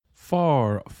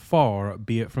Far, far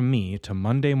be it from me to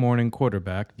Monday morning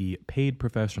quarterback the paid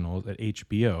professionals at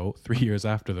HBO 3 years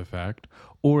after the fact,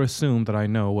 or assume that I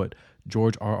know what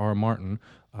George R.R. Martin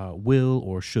will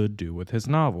or should do with his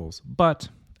novels. But,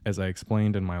 as I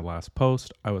explained in my last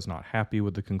post, I was not happy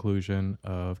with the conclusion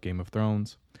of Game of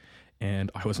Thrones, and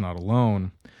I was not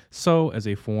alone. So, as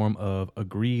a form of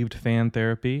aggrieved fan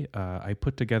therapy, I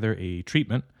put together a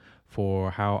treatment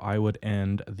for how I would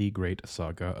end the great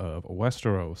saga of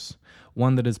Westeros.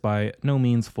 One that is by no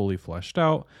means fully fleshed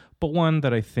out, but one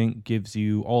that I think gives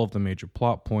you all of the major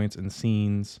plot points and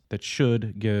scenes that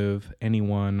should give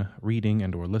anyone reading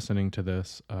and or listening to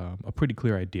this a pretty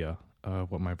clear idea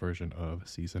of what my version of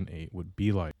Season 8 would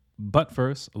be like. But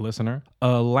first, listener,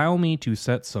 allow me to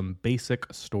set some basic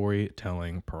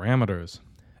storytelling parameters.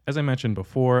 As I mentioned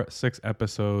before, 6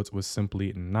 episodes was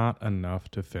simply not enough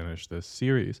to finish this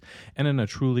series, and in a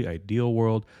truly ideal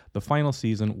world, the final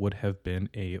season would have been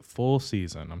a full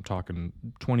season. I'm talking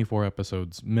 24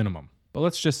 episodes minimum. But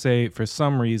let's just say, for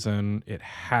some reason, it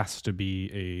has to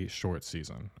be a short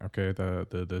season, okay?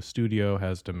 The studio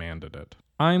has demanded it.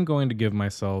 I'm going to give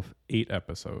myself 8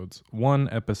 episodes, 1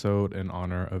 episode in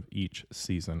honor of each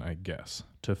season, I guess,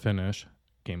 to finish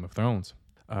Game of Thrones.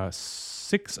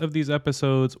 6 of these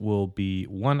episodes will be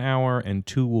 1 hour and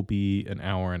 2 will be an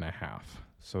hour and a half.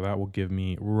 So that will give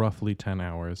me roughly 10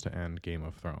 hours to end Game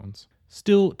of Thrones.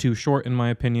 Still too short in my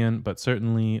opinion, but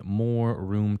certainly more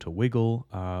room to wiggle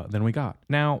than we got.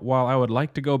 Now, while I would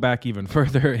like to go back even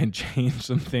further and change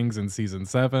some things in Season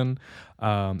 7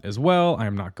 as well, I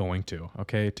am not going to,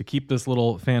 okay? To keep this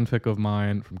little fanfic of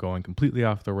mine from going completely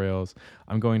off the rails,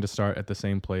 I'm going to start at the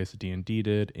same place D&D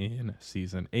did in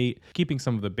Season 8, keeping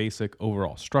some of the basic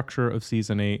overall structure of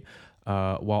Season 8,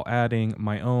 while adding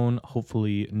my own,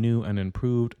 hopefully new and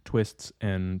improved twists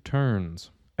and turns.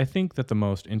 I think that the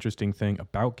most interesting thing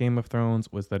about Game of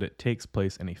Thrones was that it takes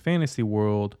place in a fantasy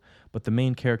world, but the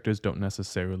main characters don't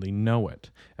necessarily know it,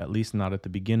 at least not at the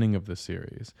beginning of the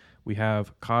series. We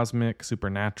have cosmic,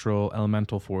 supernatural,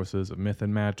 elemental forces of myth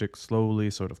and magic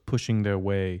slowly sort of pushing their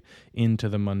way into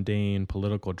the mundane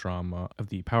political drama of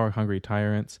the power-hungry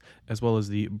tyrants, as well as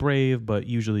the brave but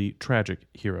usually tragic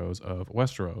heroes of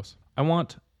Westeros. I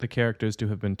want the characters to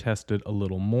have been tested a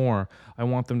little more. I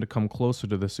want them to come closer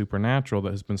to the supernatural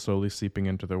that has been slowly seeping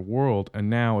into their world,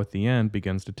 and now at the end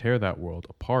begins to tear that world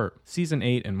apart. Season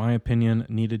 8, in my opinion,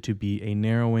 needed to be a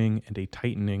narrowing and a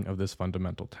tightening of this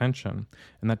fundamental tension,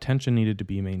 and that tension needed to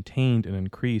be maintained and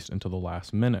increased until the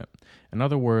last minute. In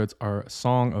other words, our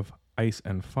song of ice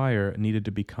and fire needed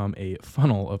to become a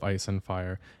funnel of ice and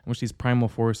fire, in which these primal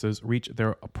forces reach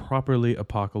their properly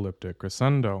apocalyptic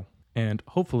crescendo. And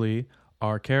hopefully,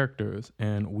 our characters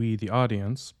and we, the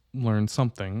audience, learn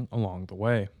something along the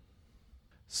way.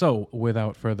 So,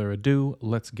 without further ado,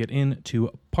 let's get into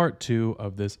part 2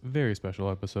 of this very special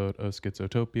episode of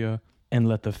Schizotopia, and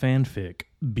let the fanfic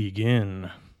begin.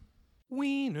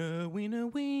 Wiener, wiener,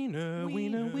 wiener,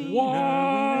 wiener, wiener.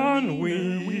 One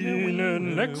wiener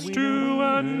next to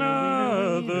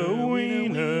another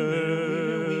wiener.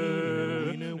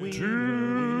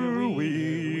 Two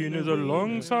wieners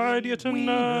alongside yet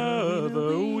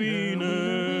another wiener.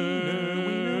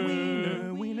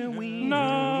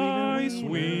 Nice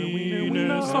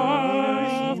wiener,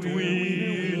 soft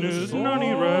wieners,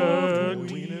 nunny rat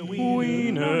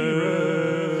wiener.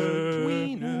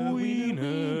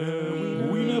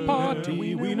 Wiener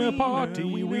party, wiener party,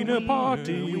 wiener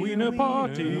party, wiener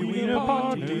party, wiener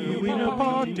party, wiener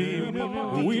party,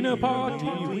 wiener party,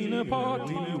 wiener party,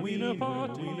 wiener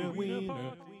party,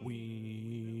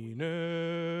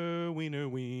 wiener,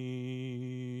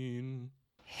 wien.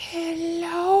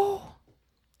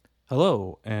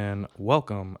 Hello, and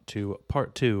welcome to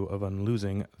part 2 of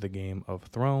Unlosing the Game of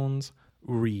Thrones,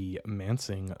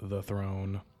 Remancing the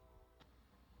Throne.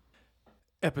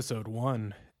 Episode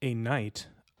 1, A Night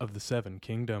of the Seven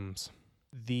Kingdoms.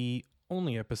 The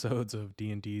only episodes of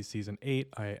D&D Season 8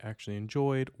 I actually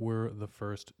enjoyed were the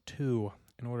first 2.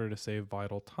 In order to save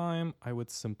vital time, I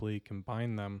would simply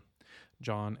combine them.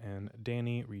 Jon and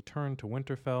Dany return to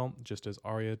Winterfell, just as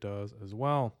Arya does as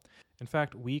well. In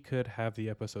fact, we could have the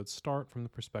episode start from the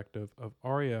perspective of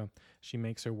Arya. She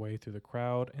makes her way through the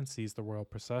crowd and sees the royal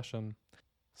procession.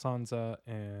 Sansa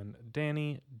and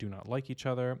Dany do not like each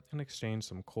other and exchange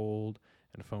some cold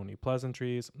and phony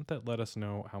pleasantries that let us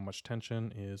know how much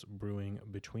tension is brewing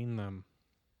between them.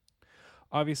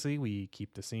 Obviously, we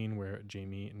keep the scene where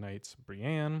Jaime knights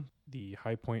Brienne, the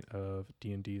high point of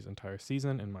D&D's entire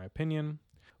season, in my opinion.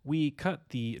 We cut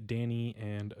the Dany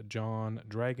and Jon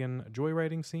dragon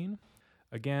joyriding scene.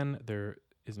 Again, there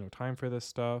is no time for this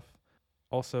stuff.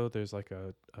 Also, there's like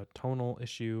a tonal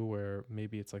issue where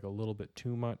maybe it's like a little bit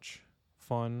too much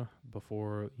fun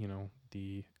before,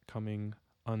 the coming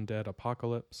undead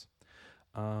apocalypse.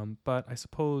 But I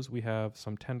suppose we have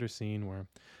some tender scene where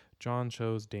Jon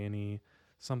shows Dany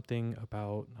something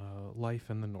about life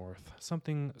in the North,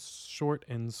 something short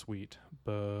and sweet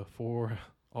before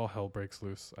all hell breaks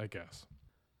loose, I guess.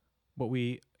 What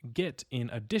we get in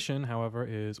addition, however,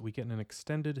 is we get an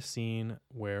extended scene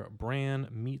where Bran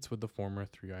meets with the former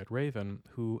Three-Eyed Raven,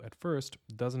 who at first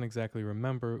doesn't exactly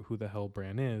remember who the hell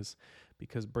Bran is,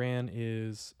 because Bran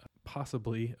is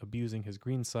possibly abusing his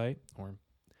green sight, or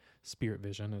spirit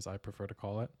vision as I prefer to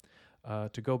call it,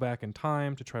 to go back in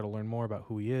time to try to learn more about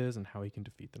who he is and how he can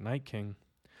defeat the Night King.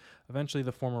 Eventually,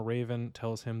 the former Raven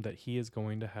tells him that he is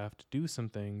going to have to do some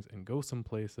things and go some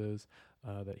places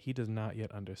that he does not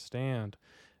yet understand,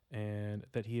 and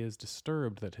that he is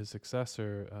disturbed that his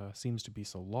successor seems to be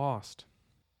so lost.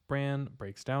 Bran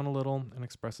breaks down a little and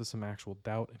expresses some actual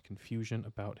doubt and confusion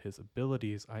about his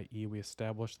abilities, i.e., we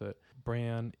establish that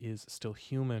Bran is still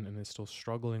human and is still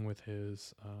struggling with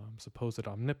his supposed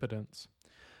omnipotence.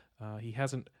 He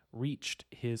hasn't reached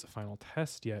his final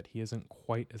test yet. He isn't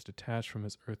quite as detached from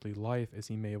his earthly life as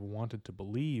he may have wanted to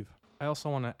believe. I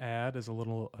also want to add, as a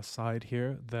little aside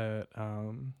here, that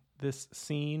this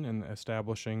scene and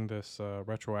establishing this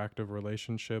retroactive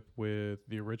relationship with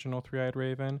the original Three-Eyed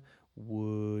Raven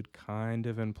would kind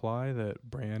of imply that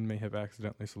Bran may have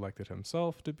accidentally selected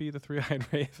himself to be the Three-Eyed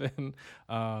Raven,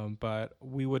 but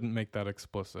we wouldn't make that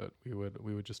explicit.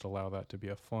 We would just allow that to be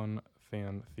a fun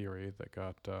fan theory that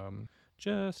got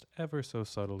just ever so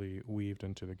subtly weaved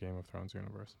into the Game of Thrones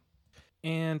universe.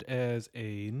 And as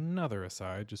another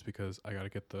aside, just because I gotta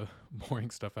get the boring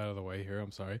stuff out of the way here,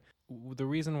 I'm sorry. The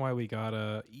reason why we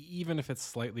gotta, even if it's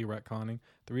slightly retconning,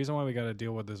 the reason why we gotta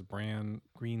deal with this Bran,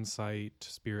 green sight,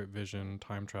 spirit vision,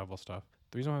 time travel stuff,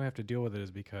 the reason why we have to deal with it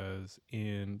is because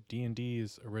in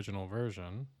D&D's original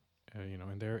version,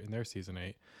 in their season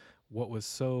 8, what was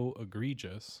so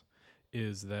egregious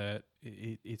is that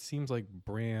it seems like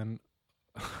Bran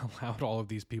allowed all of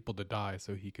these people to die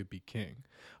so he could be king.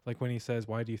 Like when he says,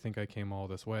 "Why do you think I came all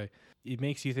this way?" It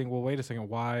makes you think, well, wait a second,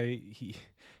 why he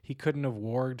couldn't have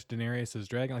warged Daenerys'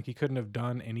 dragon? Like he couldn't have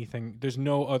done anything. There's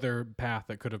no other path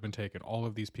that could have been taken. All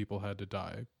of these people had to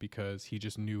die because he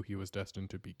just knew he was destined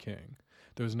to be king.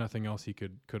 There was nothing else he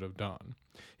could have done.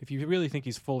 If you really think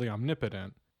he's fully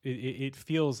omnipotent, it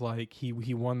feels like he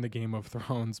won the Game of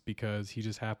Thrones because he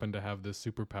just happened to have this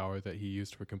superpower that he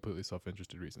used for completely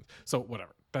self-interested reasons. So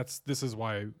whatever. This is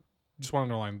why, just want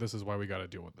to underline, this is why we got to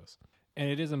deal with this. And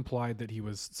it is implied that he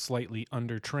was slightly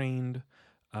undertrained.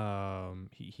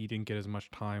 He didn't get as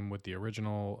much time with the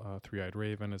original Three-Eyed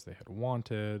Raven as they had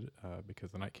wanted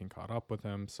because the Night King caught up with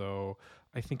him. So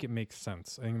I think it makes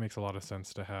sense. I think it makes a lot of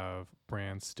sense to have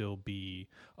Bran still be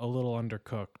a little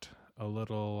undercooked, a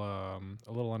little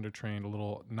undertrained, a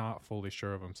little not fully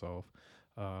sure of himself,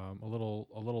 a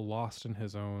little lost in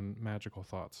his own magical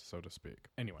thoughts, so to speak.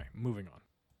 Anyway, moving on.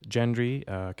 Gendry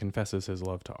confesses his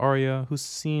love to Arya, who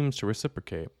seems to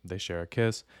reciprocate. They share a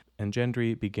kiss, and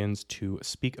Gendry begins to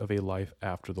speak of a life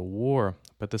after the war,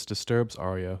 but this disturbs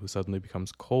Arya, who suddenly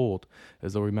becomes cold,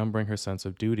 as though remembering her sense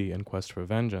of duty and quest for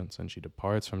vengeance, and she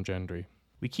departs from Gendry.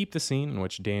 We keep the scene in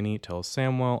which Dany tells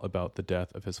Samwell about the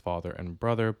death of his father and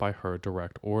brother by her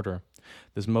direct order.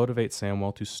 This motivates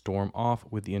Samwell to storm off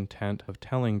with the intent of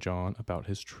telling Jon about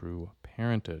his true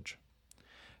parentage.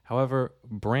 However,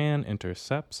 Bran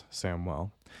intercepts Samwell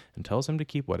and tells him to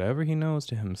keep whatever he knows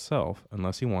to himself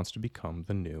unless he wants to become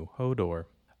the new Hodor.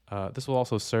 This will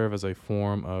also serve as a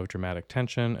form of dramatic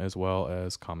tension as well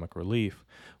as comic relief.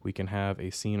 We can have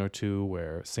a scene or two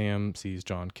where Sam sees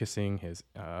Jon kissing his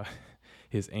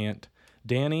aunt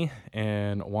Dany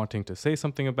and wanting to say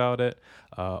something about it,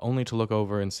 only to look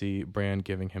over and see Bran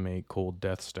giving him a cold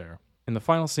death stare. In the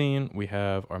final scene, we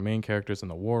have our main characters in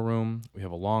the war room. We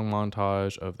have a long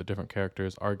montage of the different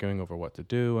characters arguing over what to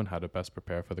do and how to best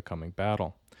prepare for the coming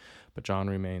battle. But Jon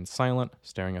remains silent,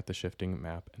 staring at the shifting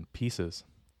map and pieces.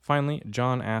 Finally,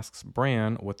 Jon asks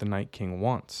Bran what the Night King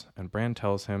wants, and Bran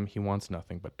tells him he wants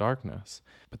nothing but darkness,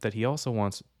 but that he also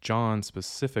wants Jon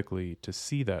specifically to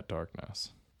see that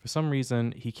darkness. For some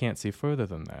reason, he can't see further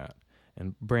than that,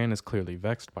 and Bran is clearly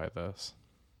vexed by this.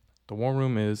 The war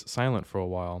room is silent for a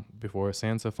while before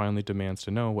Sansa finally demands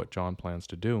to know what Jon plans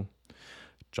to do.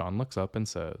 Jon looks up and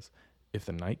says, "If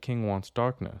the Night King wants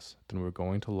darkness, then we're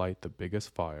going to light the biggest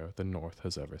fire the North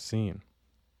has ever seen."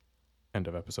 End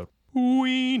of episode.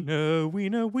 We know, we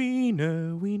know, we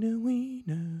know, we know, we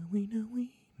know, we know,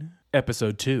 we know.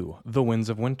 Episode 2, The Winds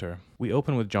of Winter. We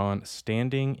open with Jon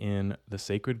standing in the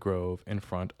sacred grove in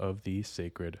front of the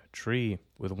sacred tree,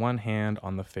 with one hand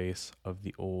on the face of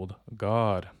the old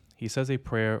god. He says a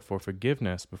prayer for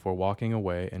forgiveness before walking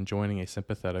away and joining a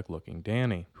sympathetic-looking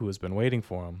Dany, who has been waiting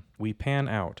for him. We pan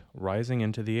out, rising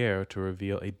into the air to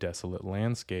reveal a desolate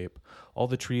landscape. All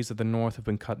the trees of the north have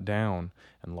been cut down,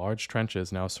 and large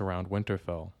trenches now surround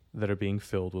Winterfell that are being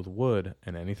filled with wood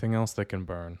and anything else that can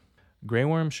burn. Grey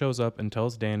Worm shows up and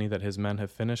tells Dany that his men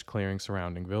have finished clearing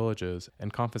surrounding villages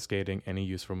and confiscating any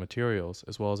useful materials,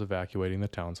 as well as evacuating the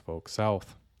townsfolk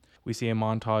south. We see a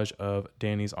montage of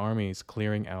Dany's armies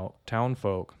clearing out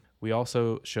townfolk. We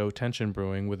also show tension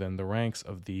brewing within the ranks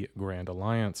of the Grand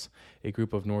Alliance. A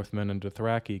group of Northmen and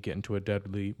Dothraki get into a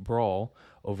deadly brawl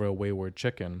over a wayward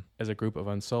chicken, as a group of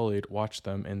Unsullied watch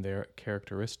them in their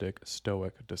characteristic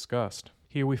stoic disgust.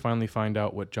 Here we finally find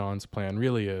out what Jon's plan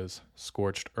really is: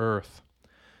 scorched earth.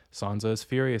 Sansa is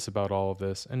furious about all of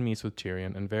this and meets with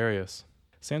Tyrion and Varys.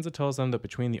 Sansa tells them that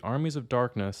between the armies of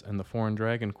darkness and the foreign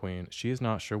dragon queen, she is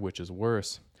not sure which is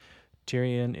worse.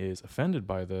 Tyrion is offended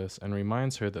by this and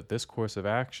reminds her that this course of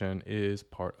action is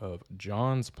part of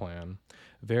Jon's plan.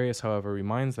 Varys, however,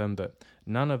 reminds them that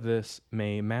none of this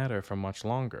may matter for much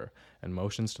longer, and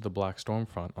motions to the Black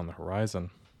Stormfront on the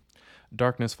horizon.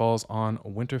 Darkness falls on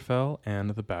Winterfell,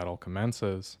 and the battle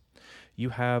commences.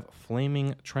 You have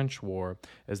flaming trench war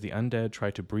as the undead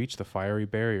try to breach the fiery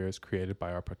barriers created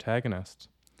by our protagonists.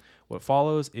 What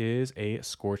follows is a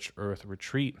scorched earth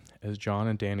retreat as Jon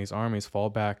and Dany's armies fall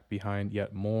back behind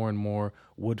yet more and more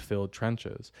wood-filled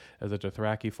trenches as the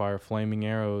Dothraki fire flaming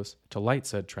arrows to light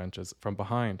said trenches from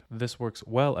behind. This works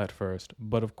well at first,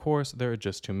 but of course there are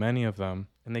just too many of them,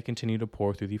 and they continue to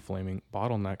pour through the flaming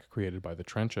bottleneck created by the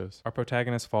trenches. Our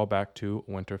protagonists fall back to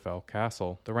Winterfell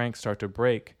Castle. The ranks start to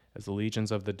break as the legions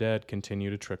of the dead continue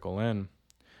to trickle in.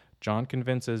 Jon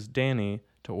convinces Dany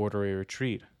to order a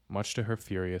retreat, much to her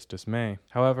furious dismay.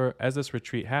 However, as this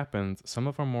retreat happens, some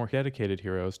of our more dedicated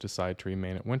heroes decide to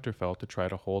remain at Winterfell to try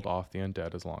to hold off the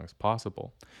undead as long as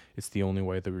possible. It's the only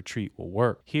way the retreat will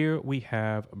work. Here we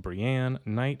have Brienne,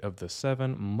 Knight of the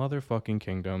Seven Motherfucking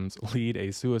Kingdoms, lead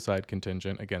a suicide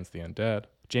contingent against the undead.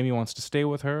 Jaime wants to stay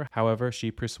with her, however,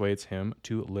 she persuades him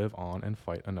to live on and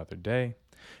fight another day.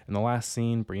 In the last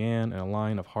scene, Brienne and a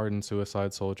line of hardened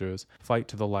suicide soldiers fight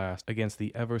to the last against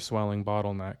the ever-swelling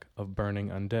bottleneck of burning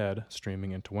undead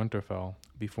streaming into Winterfell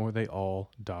before they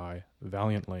all die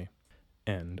valiantly.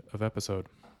 End of episode.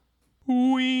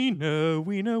 We know.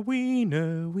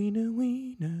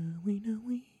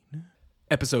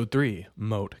 Episode 3,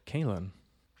 Moat Cailin.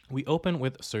 We open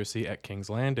with Cersei at King's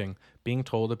Landing, being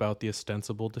told about the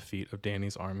ostensible defeat of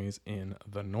Dany's armies in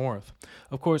the north.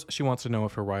 Of course, she wants to know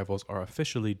if her rivals are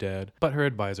officially dead, but her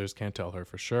advisors can't tell her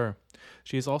for sure.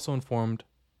 She is also informed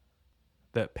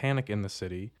that panic in the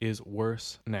city is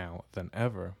worse now than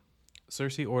ever.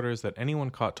 Cersei orders that anyone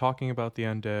caught talking about the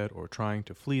undead or trying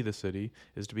to flee the city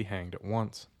is to be hanged at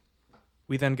once.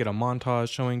 We then get a montage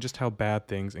showing just how bad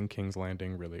things in King's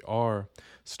Landing really are.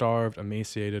 Starved,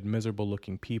 emaciated,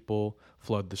 miserable-looking people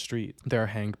flood the streets. There are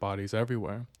hanged bodies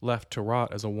everywhere, left to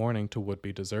rot as a warning to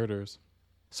would-be deserters.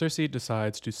 Cersei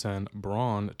decides to send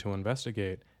Bronn to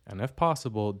investigate, and if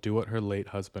possible, do what her late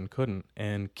husband couldn't,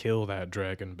 and kill that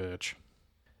dragon bitch.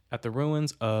 At the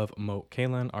ruins of Moat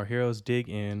Cailin, our heroes dig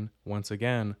in, once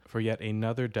again, for yet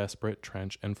another desperate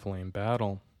trench and flame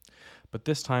battle. But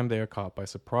this time they are caught by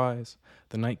surprise.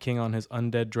 The Night King on his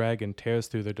undead dragon tears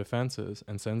through their defenses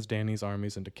and sends Dany's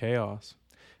armies into chaos.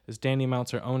 As Dany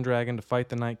mounts her own dragon to fight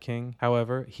the Night King,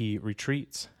 however, he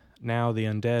retreats. Now the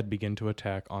undead begin to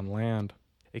attack on land.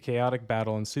 A chaotic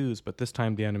battle ensues, but this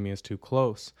time the enemy is too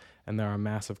close, and there are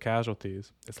massive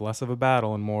casualties. It's less of a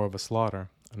battle and more of a slaughter.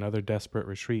 Another desperate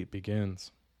retreat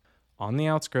begins. On the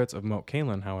outskirts of Moat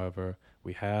Cailin, however,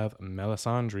 we have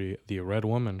Melisandre, the Red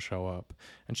Woman, show up,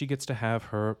 and she gets to have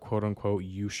her quote-unquote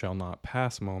 "you shall not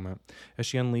pass" moment as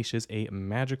she unleashes a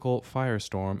magical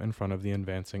firestorm in front of the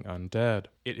advancing undead.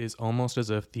 It is almost as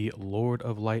if the Lord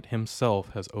of Light himself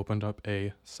has opened up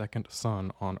a second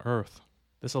sun on Earth.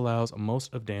 This allows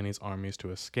most of Dany's armies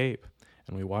to escape,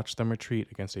 and we watch them retreat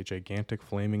against a gigantic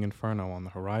flaming inferno on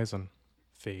the horizon.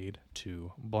 Fade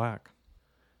to black.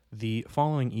 The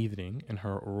following evening, in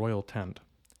her royal tent,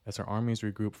 as her armies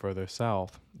regroup further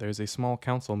south, there is a small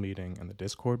council meeting, and the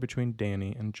discord between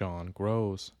Dany and Jon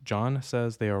grows. Jon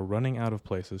says they are running out of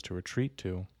places to retreat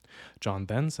to. Jon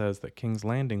then says that King's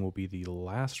Landing will be the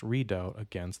last redoubt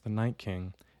against the Night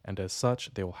King, and as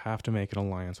such, they will have to make an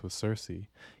alliance with Cersei,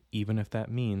 even if that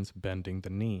means bending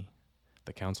the knee.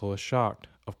 The council is shocked.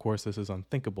 Of course, this is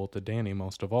unthinkable to Dany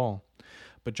most of all.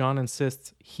 But Jon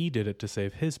insists he did it to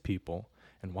save his people,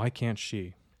 and why can't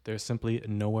she? There's simply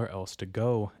nowhere else to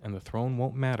go, and the throne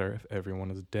won't matter if everyone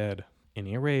is dead. In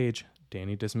a rage,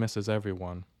 Dany dismisses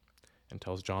everyone and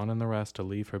tells Jon and the rest to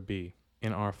leave her be.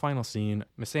 In our final scene,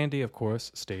 Missandei, of course,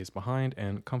 stays behind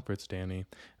and comforts Dany, and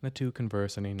the two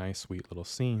converse in a nice, sweet little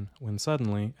scene, when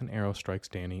suddenly an arrow strikes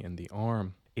Dany in the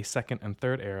arm. A second and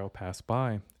third arrow pass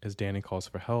by as Dany calls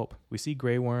for help. We see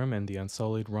Grey Worm and the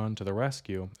Unsullied run to the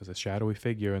rescue as a shadowy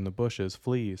figure in the bushes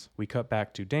flees. We cut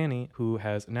back to Dany, who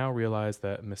has now realized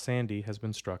that Missandei has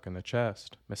been struck in the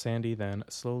chest. Missandei then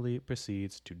slowly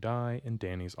proceeds to die in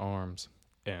Dany's arms.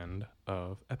 End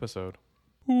of episode.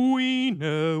 We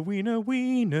know.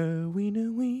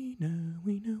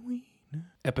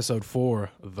 Episode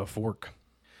 4, The Fork.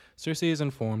 Cersei is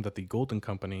informed that the Golden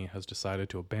Company has decided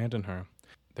to abandon her.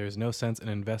 There is no sense in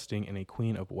investing in a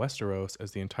queen of Westeros,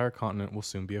 as the entire continent will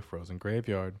soon be a frozen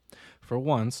graveyard. For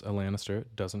once, a Lannister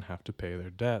doesn't have to pay their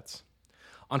debts.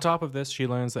 On top of this, she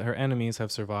learns that her enemies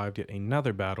have survived yet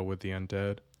another battle with the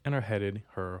undead and are headed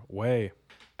her way.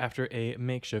 After a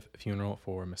makeshift funeral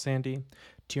for Missandei,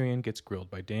 Tyrion gets grilled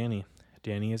by Dany.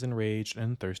 Dany is enraged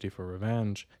and thirsty for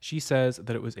revenge. She says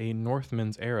that it was a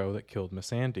Northman's arrow that killed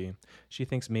Missandei. She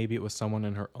thinks maybe it was someone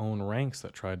in her own ranks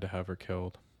that tried to have her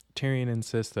killed. Tyrion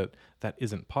insists that that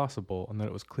isn't possible and that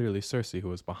it was clearly Cersei who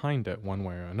was behind it one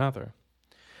way or another.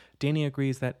 Dany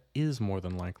agrees that is more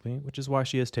than likely, which is why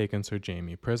she has taken Sir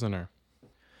Jaime prisoner.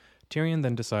 Tyrion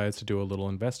then decides to do a little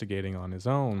investigating on his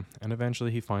own, and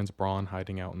eventually he finds Bronn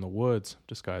hiding out in the woods,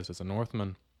 disguised as a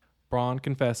Northman. Bronn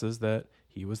confesses that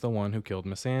he was the one who killed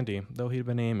Missandei, though he'd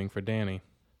been aiming for Dany.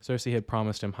 Cersei had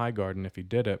promised him Highgarden if he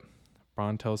did it.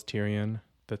 Bronn tells Tyrion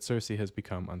that Cersei has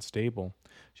become unstable.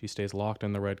 She stays locked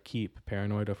in the Red Keep,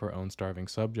 paranoid of her own starving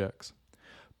subjects.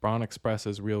 Bronn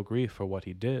expresses real grief for what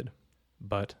he did,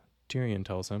 but Tyrion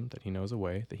tells him that he knows a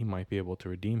way that he might be able to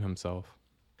redeem himself.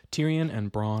 Tyrion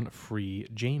and Bronn free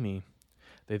Jaime.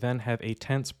 They then have a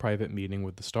tense private meeting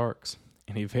with the Starks.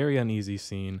 In a very uneasy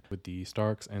scene with the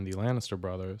Starks and the Lannister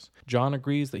brothers, Jon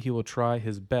agrees that he will try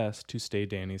his best to stay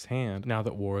Dany's hand now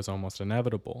that war is almost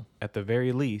inevitable. At the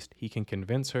very least, he can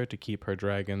convince her to keep her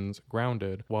dragons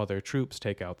grounded while their troops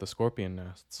take out the scorpion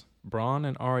nests. Bronn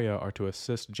and Arya are to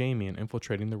assist Jaime in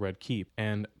infiltrating the Red Keep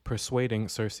and persuading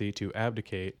Cersei to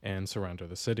abdicate and surrender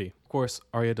the city. Of course,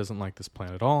 Arya doesn't like this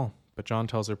plan at all, but Jon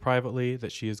tells her privately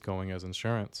that she is going as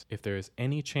insurance. If there is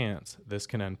any chance this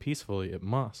can end peacefully, it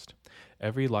must.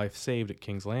 Every life saved at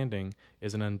King's Landing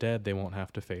is an undead they won't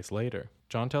have to face later.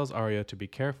 Jon tells Arya to be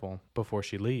careful before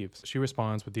she leaves. She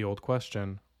responds with the old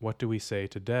question, "What do we say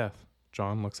to death?"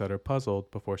 Jon looks at her puzzled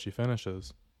before she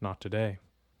finishes, "Not today."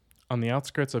 On the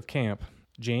outskirts of camp,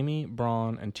 Jaime,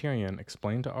 Bronn, and Tyrion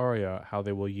explain to Arya how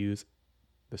they will use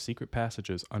the secret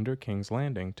passages under King's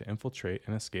Landing to infiltrate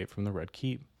and escape from the Red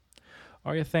Keep.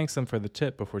 Arya thanks them for the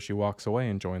tip before she walks away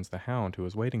and joins the Hound, who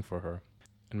is waiting for her,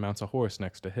 and mounts a horse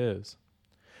next to his.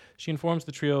 She informs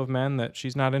the trio of men that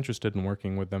she's not interested in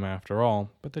working with them after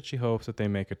all, but that she hopes that they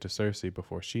make it to Cersei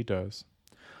before she does.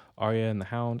 Arya and the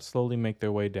Hound slowly make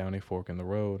their way down a fork in the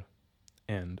road.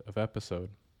 End of episode.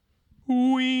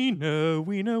 We know.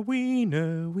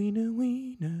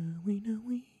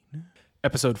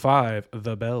 Episode 5,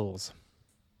 The Bells.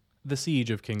 The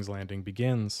siege of King's Landing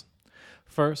begins.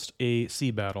 First, a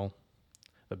sea battle.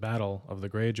 The Battle of the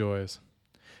Greyjoys.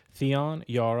 Theon,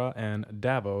 Yara, and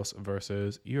Davos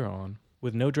versus Euron.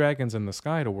 With no dragons in the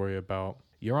sky to worry about,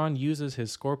 Euron uses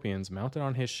his scorpions mounted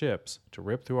on his ships to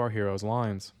rip through our heroes'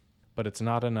 lines. But it's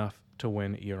not enough to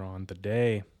win Euron the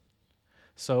day.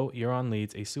 So Euron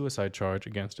leads a suicide charge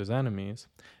against his enemies,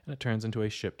 and it turns into a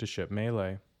ship-to-ship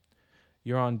melee.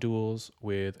 Euron duels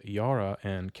with Yara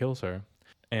and kills her,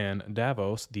 and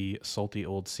Davos, the salty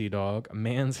old sea dog,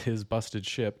 mans his busted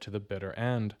ship to the bitter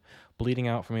end, bleeding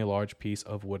out from a large piece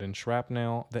of wooden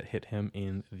shrapnel that hit him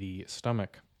in the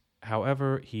stomach.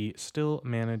 However, he still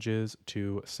manages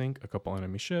to sink a couple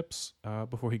enemy ships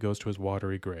before he goes to his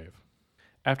watery grave.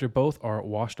 After both are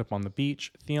washed up on the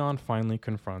beach, Theon finally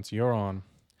confronts Euron.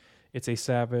 It's a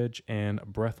savage and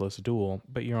breathless duel,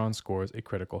 but Euron scores a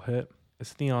critical hit.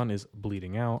 As Theon is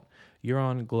bleeding out,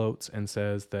 Euron gloats and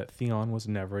says that Theon was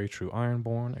never a true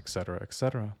Ironborn, etc.,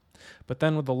 etc. But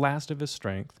then with the last of his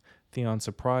strength, Theon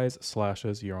surprise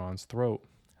slashes Euron's throat,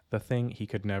 the thing he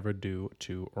could never do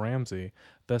to Ramsay,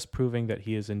 thus proving that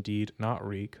he is indeed not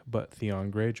Reek, but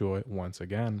Theon Greyjoy once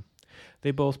again.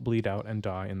 They both bleed out and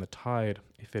die in the tide,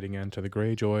 a fitting end to the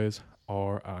Greyjoys,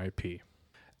 R.I.P.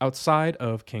 Outside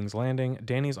of King's Landing,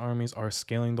 Dany's armies are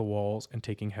scaling the walls and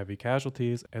taking heavy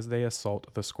casualties as they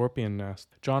assault the Scorpion Nest.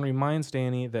 Jon reminds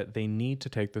Dany that they need to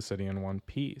take the city in one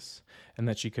piece, and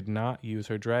that she could not use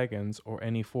her dragons or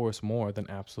any force more than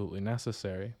absolutely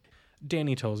necessary.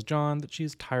 Dany tells Jon that she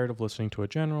is tired of listening to a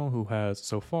general who has,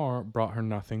 so far, brought her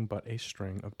nothing but a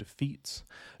string of defeats.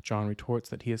 Jon retorts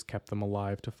that he has kept them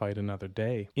alive to fight another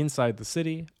day. Inside the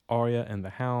city, Arya and the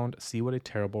Hound see what a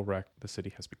terrible wreck the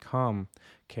city has become.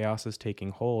 Chaos is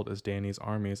taking hold as Dany's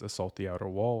armies assault the outer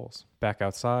walls. Back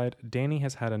outside, Dany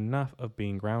has had enough of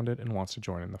being grounded and wants to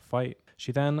join in the fight.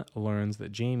 She then learns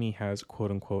that Jaime has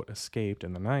quote-unquote escaped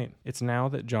in the night. It's now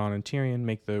that Jon and Tyrion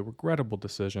make the regrettable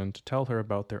decision to tell her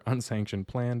about their unsanctioned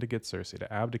plan to get Cersei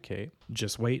to abdicate.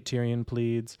 Just wait, Tyrion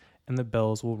pleads, and the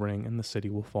bells will ring and the city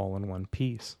will fall in one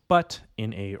piece. But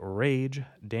in a rage,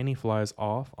 Dany flies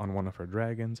off on one of her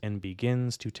dragons and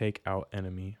begins to take out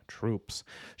enemy troops.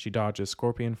 She dodges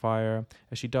scorpion fire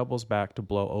as she doubles back to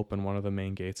blow open one of the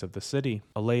main gates of the city.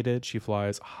 Elated, she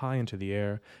flies high into the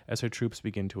air as her troops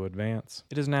begin to advance.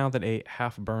 It is now that a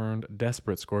half-burned,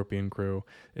 desperate scorpion crew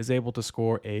is able to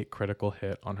score a critical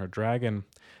hit on her dragon.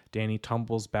 Dany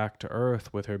tumbles back to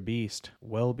earth with her beast,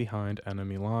 well behind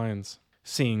enemy lines.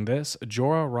 Seeing this,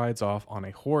 Jorah rides off on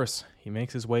a horse. He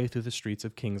makes his way through the streets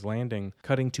of King's Landing,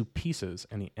 cutting to pieces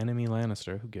any enemy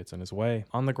Lannister who gets in his way.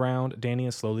 On the ground, Dany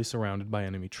is slowly surrounded by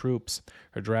enemy troops.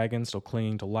 Her dragon, still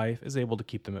clinging to life, is able to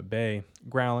keep them at bay.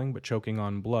 Growling but choking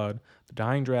on blood, the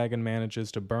dying dragon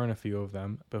manages to burn a few of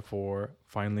them before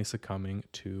finally succumbing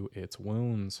to its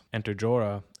wounds. Enter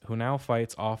Jorah, who now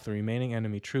fights off the remaining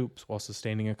enemy troops while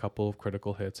sustaining a couple of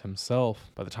critical hits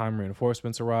himself. By the time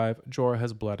reinforcements arrive, Jorah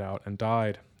has bled out and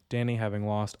died. Dany, having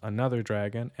lost another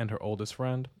dragon and her oldest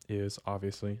friend, is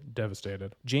obviously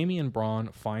devastated. Jaime and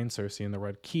Bronn find Cersei in the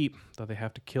Red Keep, though they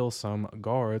have to kill some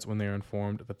guards when they are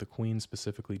informed that the Queen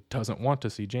specifically doesn't want to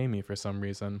see Jaime for some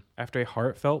reason. After a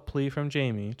heartfelt plea from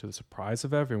Jaime, to the surprise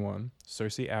of everyone,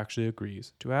 Cersei actually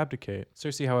agrees to abdicate.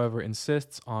 Cersei, however,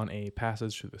 insists on a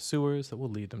passage through the sewers that will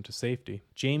lead them to safety.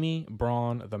 Jaime,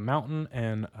 Bronn, the Mountain,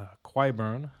 and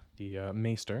Qyburn, the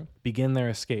Maester, begin their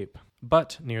escape.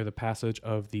 But near the passage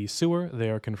of the sewer,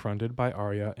 they are confronted by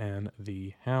Arya and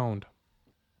the Hound.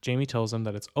 Jaime tells them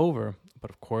that it's over, but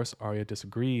of course Arya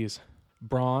disagrees.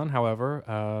 Bronn, however,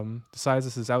 decides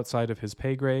this is outside of his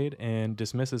pay grade and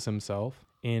dismisses himself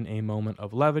in a moment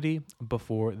of levity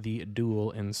before the duel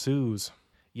ensues.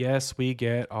 Yes, we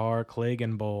get our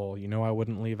Clegane Bowl. You know I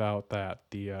wouldn't leave out that.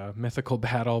 The mythical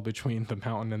battle between the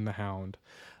Mountain and the Hound.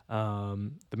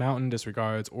 The Mountain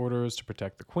disregards orders to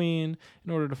protect the Queen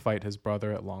in order to fight his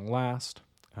brother at long last.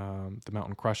 The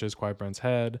Mountain crushes Qyburn's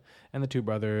head, and the two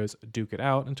brothers duke it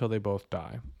out until they both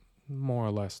die. More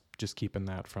or less just keeping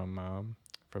that from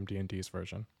D&D's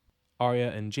version.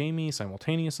 Arya and Jaime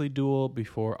simultaneously duel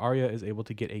before Arya is able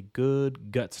to get a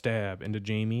good gut stab into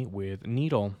Jaime with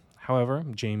Needle. However,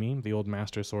 Jaime, the old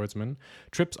master swordsman,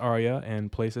 trips Arya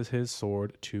and places his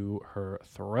sword to her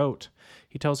throat.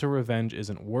 He tells her revenge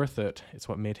isn't worth it. It's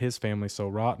what made his family so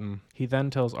rotten. He then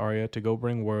tells Arya to go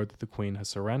bring word that the Queen has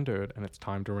surrendered and it's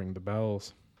time to ring the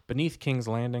bells. Beneath King's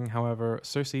Landing, however,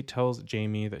 Cersei tells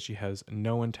Jaime that she has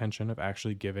no intention of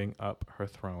actually giving up her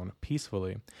throne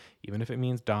peacefully, even if it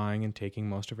means dying and taking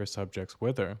most of her subjects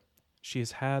with her. She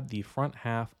has had the front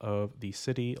half of the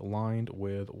city lined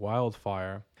with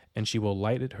wildfire, and she will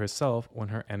light it herself when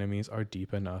her enemies are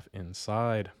deep enough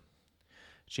inside.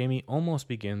 Jaime almost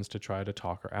begins to try to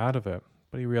talk her out of it,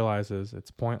 but he realizes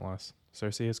it's pointless.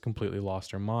 Cersei has completely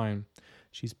lost her mind.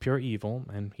 She's pure evil,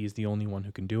 and he's the only one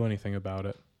who can do anything about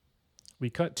it. We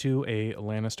cut to a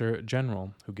Lannister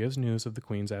general who gives news of the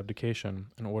Queen's abdication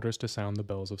and orders to sound the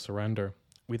bells of surrender.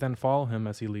 We then follow him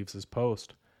as he leaves his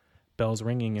post, bells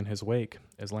ringing in his wake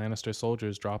as Lannister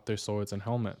soldiers drop their swords and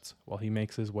helmets while he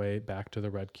makes his way back to the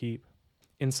Red Keep.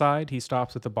 Inside, he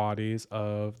stops at the bodies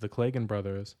of the Clegane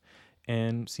brothers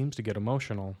and seems to get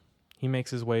emotional. He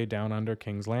makes his way down under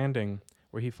King's Landing,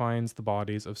 where he finds the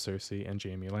bodies of Cersei and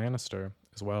Jaime Lannister,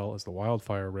 as well as the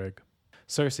wildfire rig.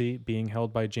 Cersei, being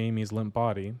held by Jaime's limp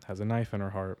body, has a knife in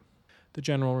her heart. The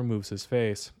general removes his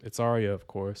face. It's Arya, of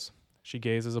course. She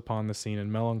gazes upon the scene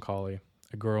in melancholy.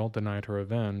 A girl denied her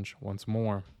revenge once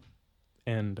more.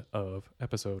 End of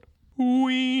episode.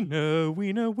 We know,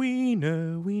 we know, we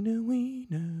know, we know, we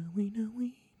know, we know,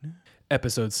 we know.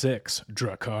 Episode 6,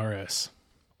 Dracarys.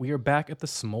 We are back at the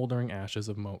smoldering ashes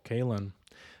of Moat Cailin.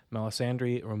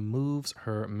 Melisandre removes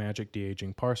her magic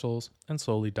de-aging parcels and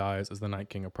slowly dies as the Night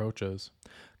King approaches.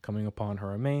 Coming upon her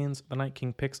remains, the Night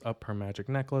King picks up her magic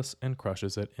necklace and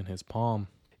crushes it in his palm.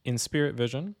 In spirit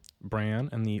vision, Bran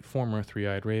and the former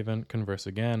Three-Eyed Raven converse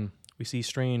again. We see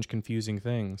strange, confusing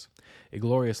things. A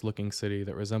glorious-looking city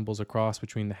that resembles a cross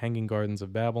between the Hanging Gardens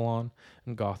of Babylon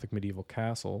and Gothic medieval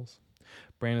castles.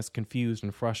 Bran is confused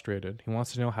and frustrated. He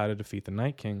wants to know how to defeat the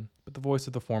Night King, but the voice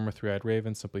of the former three-eyed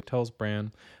raven simply tells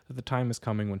Bran that the time is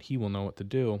coming when he will know what to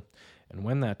do, and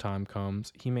when that time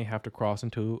comes, he may have to cross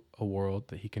into a world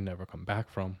that he can never come back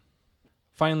from.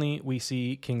 Finally, we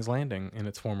see King's Landing in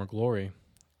its former glory.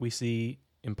 We see,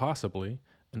 impossibly,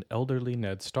 an elderly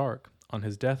Ned Stark on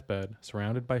his deathbed,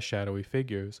 surrounded by shadowy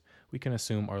figures we can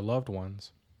assume are loved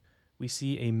ones. We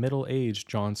see a middle-aged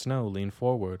Jon Snow lean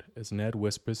forward as Ned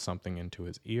whispers something into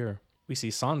his ear. We see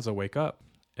Sansa wake up,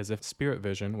 as if spirit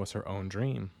vision was her own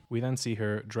dream. We then see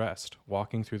her dressed,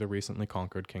 walking through the recently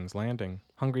conquered King's Landing.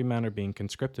 Hungry men are being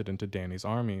conscripted into Dany's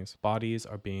armies. Bodies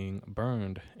are being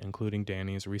burned, including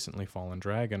Dany's recently fallen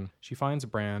dragon. She finds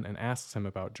Bran and asks him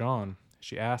about Jon.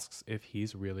 She asks if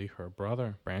he's really her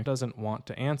brother. Bran doesn't want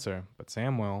to answer, but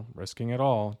Samwell, risking it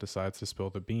all, decides to spill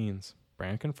the beans.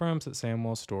 Bran confirms that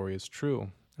Samwell's story is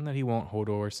true, and that he won't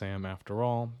Hodor Sam after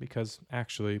all, because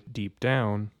actually, deep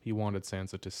down, he wanted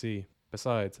Sansa to see.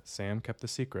 Besides, Sam kept the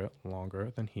secret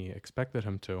longer than he expected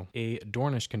him to. A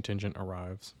Dornish contingent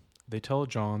arrives. They tell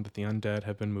Jon that the undead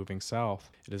have been moving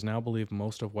south. It is now believed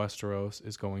most of Westeros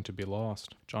is going to be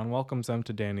lost. Jon welcomes them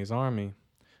to Dany's army,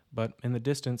 but in the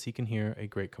distance he can hear a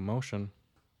great commotion.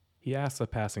 He asks a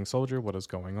passing soldier what is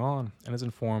going on, and is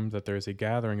informed that there is a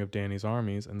gathering of Dany's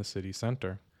armies in the city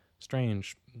center.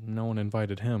 Strange, no one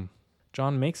invited him.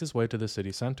 Jon makes his way to the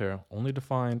city center, only to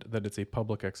find that it's a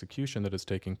public execution that is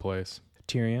taking place.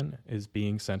 Tyrion is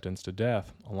being sentenced to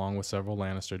death, along with several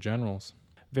Lannister generals.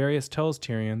 Varys tells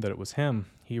Tyrion that it was him.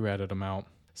 He ratted him out.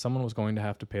 Someone was going to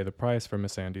have to pay the price for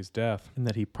Missandei's death, and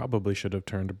that he probably should have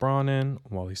turned Bronn in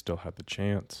while he still had the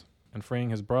chance. And freeing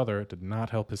his brother did not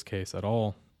help his case at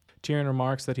all. Tyrion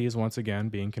remarks that he is once again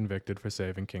being convicted for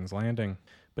saving King's Landing,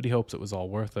 but he hopes it was all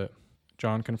worth it.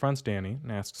 Jon confronts Dany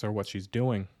and asks her what she's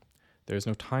doing. There is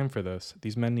no time for this.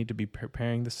 These men need to be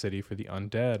preparing the city for the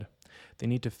undead. They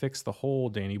need to fix the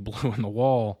hole Dany blew in the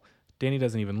wall. Dany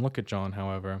doesn't even look at Jon,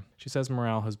 however. She says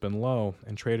morale has been low,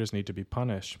 and traitors need to be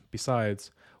punished. Besides,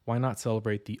 why not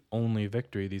celebrate the only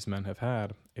victory these men have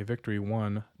had? A victory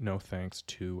won no thanks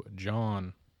to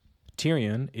Jon.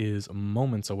 Tyrion is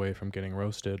moments away from getting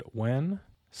roasted when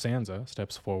Sansa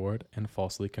steps forward and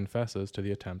falsely confesses to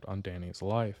the attempt on Dany's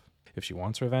life. If she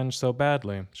wants revenge so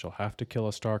badly, she'll have to kill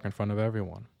a Stark in front of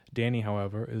everyone. Dany,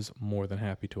 however, is more than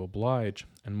happy to oblige,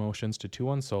 and motions to two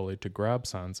Unsullied to grab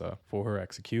Sansa for her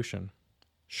execution.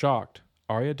 Shocked,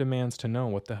 Arya demands to know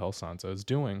what the hell Sansa is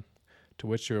doing, to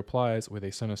which she replies with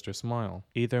a sinister smile,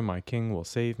 "Either my king will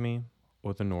save me,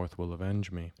 or the North will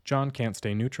avenge me." Jon can't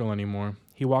stay neutral anymore.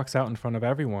 He walks out in front of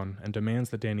everyone and demands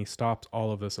that Dany stops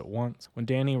all of this at once. When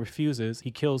Dany refuses,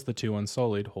 he kills the two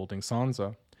Unsullied holding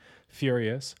Sansa.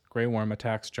 Furious, Grey Worm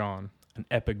attacks Jon. An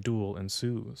epic duel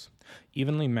ensues.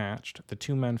 Evenly matched, the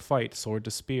two men fight sword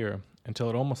to spear until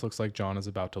it almost looks like Jon is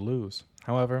about to lose.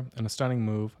 However, in a stunning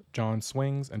move, Jon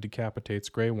swings and decapitates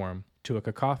Grey Worm, to a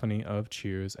cacophony of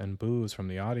cheers and boos from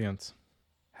the audience.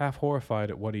 Half horrified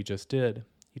at what he just did,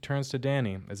 he turns to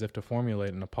Dany as if to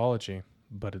formulate an apology,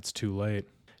 but it's too late.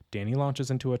 Dany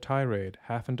launches into a tirade,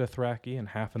 half in Dothraki and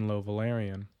half in Low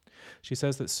Valyrian. She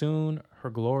says that soon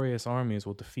her glorious armies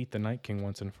will defeat the Night King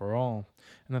once and for all,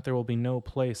 and that there will be no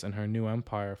place in her new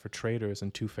empire for traitors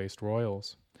and two-faced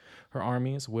royals. Her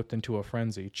armies, whipped into a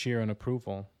frenzy, cheer in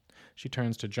approval. She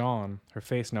turns to Jon, her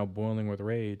face now boiling with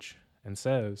rage, and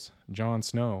says, "Jon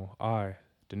Snow, I,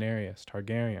 Daenerys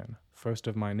Targaryen, first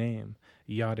of my name,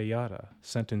 yada yada,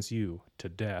 sentence you to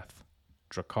death.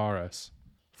 Dracarys."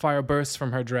 Fire bursts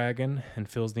from her dragon and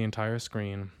fills the entire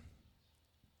screen.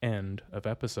 End of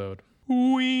episode.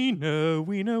 We know,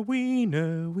 we know, we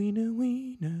know, we know,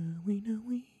 we know, we know,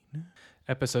 we know.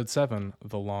 Episode 7,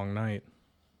 The Long Night.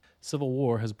 Civil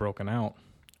war has broken out.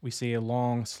 We see a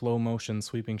long, slow-motion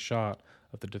sweeping shot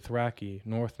of the Dothraki,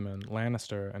 Northmen,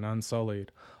 Lannister, and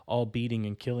Unsullied, all beating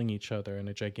and killing each other in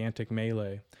a gigantic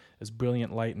melee as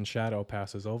brilliant light and shadow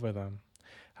passes over them.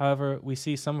 However, we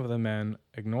see some of the men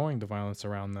ignoring the violence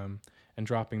around them and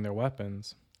dropping their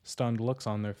weapons, stunned looks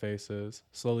on their faces,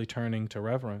 slowly turning to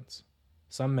reverence.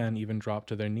 Some men even drop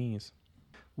to their knees.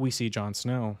 We see Jon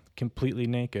Snow, completely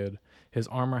naked, his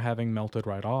armor having melted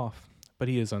right off, but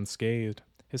he is unscathed.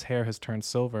 His hair has turned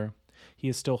silver. He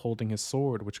is still holding his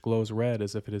sword, which glows red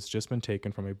as if it has just been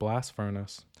taken from a blast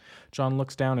furnace. Jon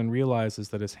looks down and realizes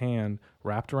that his hand,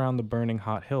 wrapped around the burning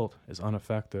hot hilt, is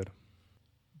unaffected.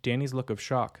 Dany's look of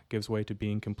shock gives way to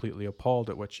being completely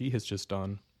appalled at what she has just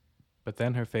done. But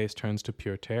then her face turns to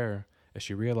pure terror as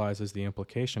she realizes the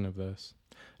implication of this.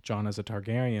 Jon is a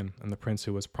Targaryen and the prince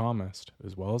who was promised,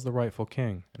 as well as the rightful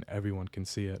king, and everyone can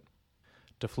see it.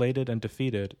 Deflated and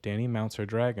defeated, Dany mounts her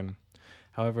dragon.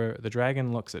 However, the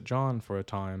dragon looks at Jon for a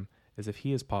time as if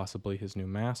he is possibly his new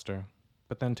master,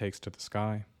 but then takes to the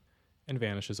sky and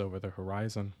vanishes over the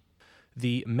horizon.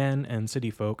 The men and city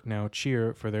folk now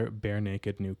cheer for their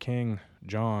bare-naked new king,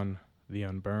 Jon, the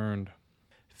Unburned.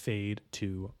 Fade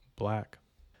to black.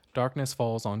 Darkness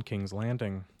falls on King's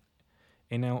Landing.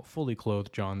 A now fully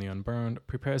clothed Jon the Unburned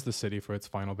prepares the city for its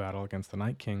final battle against the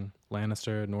Night King.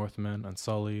 Lannister, Northmen,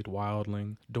 Unsullied,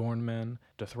 Wildling, Dornemen,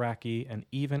 Dothraki, and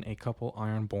even a couple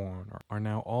Ironborn are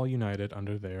now all united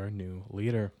under their new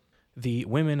leader. The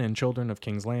women and children of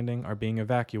King's Landing are being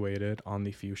evacuated on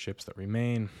the few ships that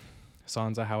remain.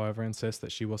 Sansa, however, insists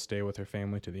that she will stay with her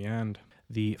family to the end.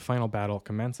 The final battle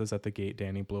commences at the gate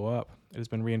Dany blew up. It has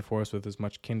been reinforced with as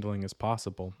much kindling as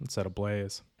possible and set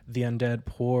ablaze. The undead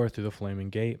pour through the flaming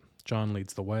gate. Jon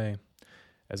leads the way.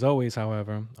 As always,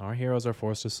 however, our heroes are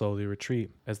forced to slowly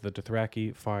retreat as the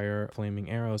Dothraki fire flaming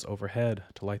arrows overhead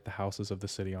to light the houses of the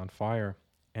city on fire,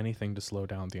 anything to slow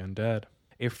down the undead.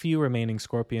 A few remaining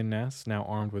scorpion nests, now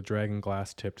armed with dragon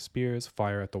glass-tipped spears,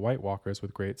 fire at the White Walkers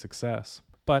with great success.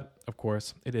 But, of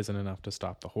course, it isn't enough to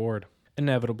stop the horde.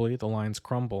 Inevitably, the lines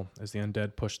crumble as the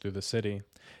undead push through the city.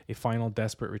 A final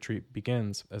desperate retreat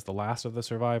begins as the last of the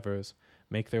survivors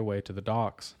make their way to the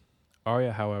docks.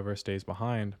 Arya, however, stays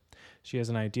behind. She has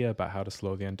an idea about how to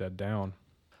slow the undead down.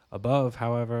 Above,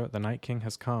 however, the Night King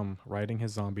has come, riding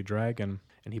his zombie dragon,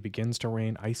 and he begins to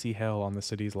rain icy hell on the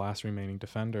city's last remaining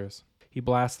defenders. He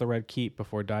blasts the Red Keep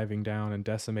before diving down and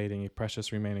decimating a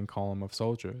precious remaining column of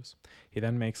soldiers. He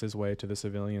then makes his way to the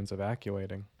civilians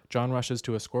evacuating. Jon rushes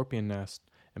to a scorpion nest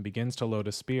and begins to load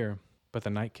a spear, but the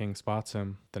Night King spots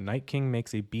him. The Night King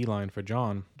makes a beeline for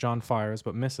Jon. Jon fires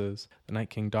but misses. The Night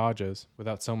King dodges,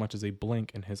 without so much as a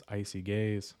blink in his icy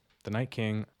gaze. The Night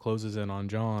King closes in on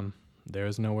Jon. There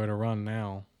is nowhere to run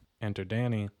now. Enter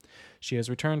Dany. She has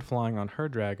returned flying on her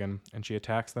dragon, and she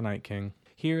attacks the Night King.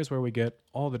 Here's where we get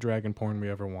all the dragon porn we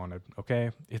ever wanted, okay?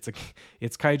 It's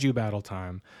kaiju battle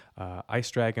time.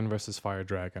 Ice dragon versus fire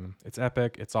dragon. It's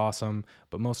epic, it's awesome,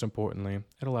 but most importantly,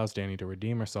 it allows Dany to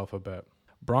redeem herself a bit.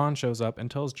 Bronn shows up and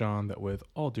tells Jon that with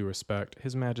all due respect,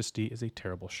 His Majesty is a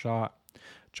terrible shot.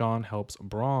 Jon helps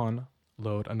Bronn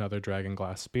load another dragon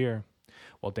glass spear.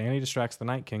 While Dany distracts the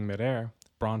Night King midair,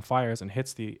 Bronn fires and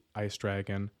hits the ice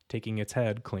dragon, taking its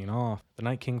head clean off. The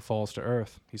Night King falls to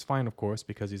earth. He's fine, of course,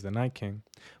 because he's the Night King,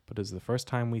 but it is the first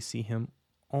time we see him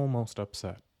almost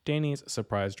upset. Dany's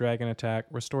surprise dragon attack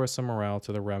restores some morale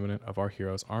to the remnant of our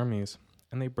heroes' armies,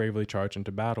 and they bravely charge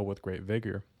into battle with great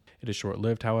vigor. It is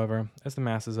short-lived, however, as the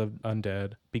masses of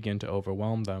undead begin to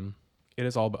overwhelm them. It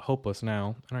is all but hopeless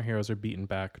now, and our heroes are beaten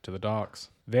back to the docks.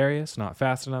 Varys, not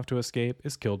fast enough to escape,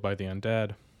 is killed by the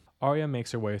undead. Arya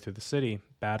makes her way through the city,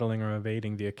 battling or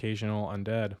evading the occasional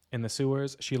undead. In the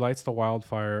sewers, she lights the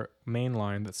wildfire main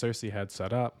line that Cersei had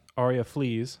set up. Arya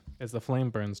flees as the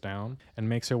flame burns down and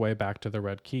makes her way back to the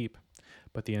Red Keep,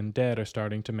 but the undead are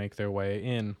starting to make their way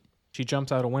in. She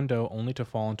jumps out a window only to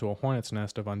fall into a hornet's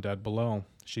nest of undead below.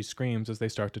 She screams as they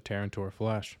start to tear into her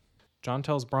flesh. Jon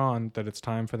tells Bronn that it's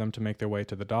time for them to make their way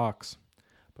to the docks,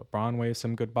 but Bronn waves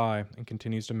him goodbye and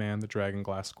continues to man the dragon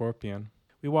glass scorpion.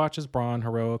 We watch as Bronn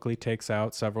heroically takes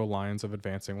out several lines of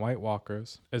advancing White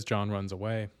Walkers as Jon runs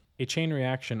away. A chain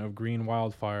reaction of green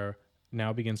wildfire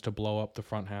now begins to blow up the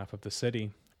front half of the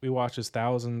city. We watch as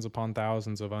thousands upon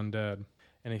thousands of undead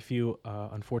and a few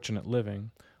unfortunate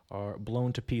living are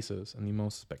blown to pieces in the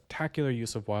most spectacular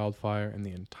use of wildfire in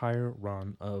the entire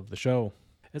run of the show.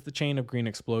 As the chain of green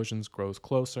explosions grows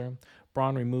closer,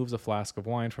 Bronn removes a flask of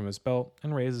wine from his belt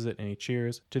and raises it in a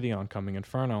cheers to the oncoming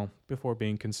inferno before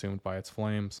being consumed by its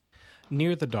flames.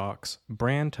 Near the docks,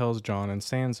 Bran tells Jon and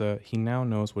Sansa he now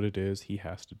knows what it is he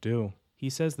has to do. He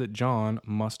says that Jon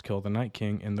must kill the Night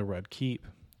King in the Red Keep.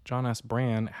 Jon asks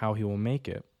Bran how he will make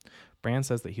it. Bran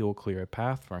says that he will clear a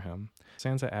path for him.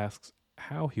 Sansa asks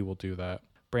how he will do that.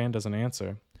 Bran doesn't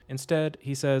answer. Instead,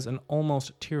 he says an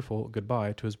almost tearful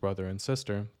goodbye to his brother and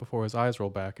sister before his eyes roll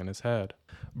back in his head.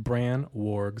 Bran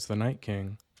wargs the Night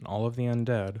King, and all of the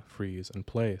undead freeze in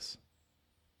place.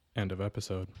 End of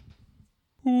episode.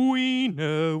 We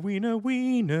know, we know,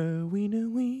 we know, we know,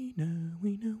 we know,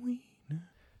 we know, we know.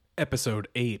 Episode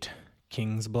 8,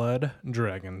 King's Blood,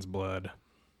 Dragon's Blood.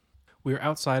 We are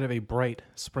outside of a bright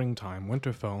springtime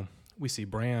Winterfell. We see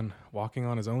Bran, walking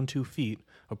on his own 2 feet,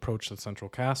 approach the central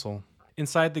castle.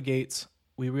 Inside the gates,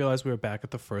 we realize we are back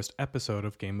at the first episode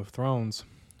of Game of Thrones.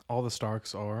 All the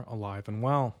Starks are alive and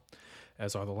well,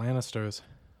 as are the Lannisters.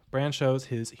 Bran shows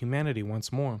his humanity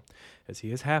once more, as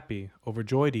he is happy,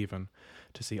 overjoyed even,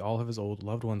 to see all of his old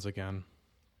loved ones again.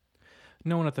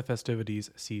 No one at the festivities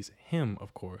sees him,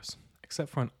 of course, except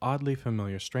for an oddly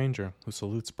familiar stranger who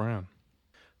salutes Bran.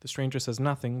 The stranger says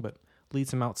nothing, but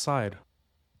leads him outside,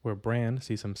 where Bran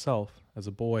sees himself as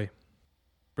a boy.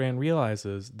 Bran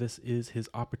realizes this is his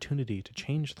opportunity to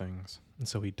change things, and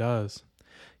so he does.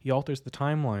 He alters the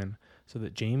timeline so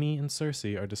that Jaime and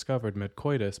Cersei are discovered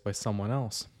mid-coitus by someone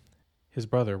else, his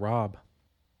brother Robb.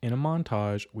 In a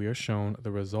montage, we are shown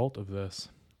the result of this.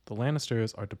 The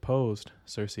Lannisters are deposed,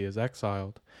 Cersei is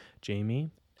exiled,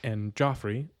 Jaime and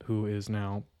Joffrey, who is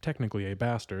now technically a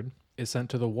bastard, is sent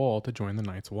to the Wall to join the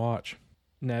Night's Watch.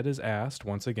 Ned is asked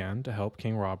once again to help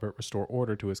King Robert restore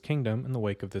order to his kingdom in the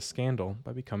wake of this scandal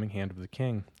by becoming Hand of the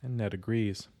King, and Ned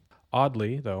agrees.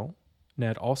 Oddly, though,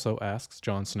 Ned also asks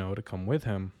Jon Snow to come with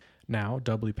him. Now,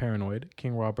 doubly paranoid,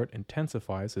 King Robert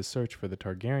intensifies his search for the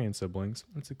Targaryen siblings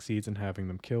and succeeds in having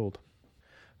them killed.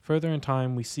 Further in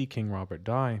time, we see King Robert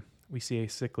die. We see a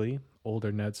sickly,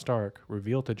 older Ned Stark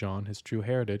reveal to Jon his true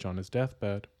heritage on his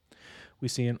deathbed. We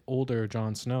see an older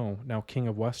Jon Snow, now King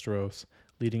of Westeros,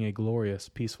 leading a glorious,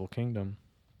 peaceful kingdom.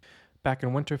 Back in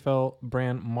Winterfell,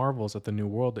 Bran marvels at the new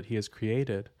world that he has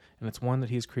created, and it's one that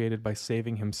he has created by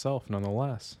saving himself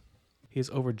nonetheless. He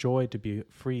is overjoyed to be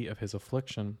free of his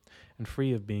affliction, and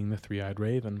free of being the three-eyed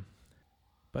raven.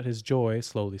 But his joy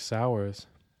slowly sours.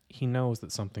 He knows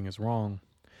that something is wrong.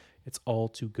 It's all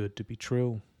too good to be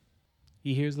true.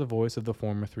 He hears the voice of the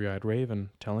former three-eyed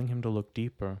raven, telling him to look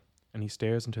deeper, and he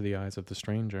stares into the eyes of the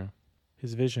stranger.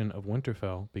 His vision of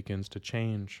Winterfell begins to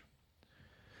change.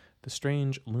 The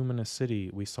strange, luminous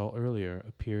city we saw earlier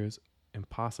appears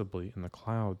impossibly in the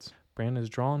clouds. Bran is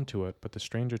drawn to it, but the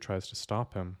stranger tries to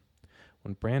stop him.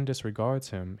 When Bran disregards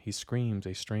him, he screams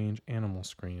a strange animal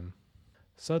scream.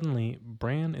 Suddenly,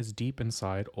 Bran is deep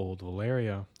inside Old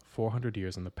Valyria, 400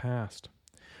 years in the past.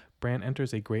 Bran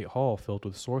enters a great hall filled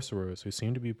with sorcerers who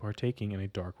seem to be partaking in a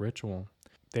dark ritual.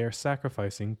 They are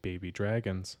sacrificing baby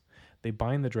dragons. They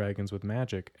bind the dragons with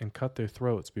magic and cut their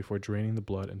throats before draining the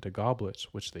blood into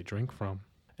goblets, which they drink from.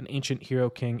 An ancient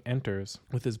hero king enters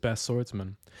with his best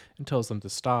swordsmen and tells them to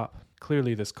stop.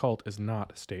 Clearly, this cult is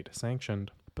not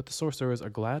state-sanctioned, but the sorcerers are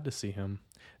glad to see him.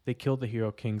 They kill the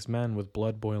hero king's men with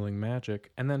blood-boiling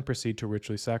magic and then proceed to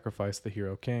ritually sacrifice the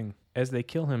hero king. As they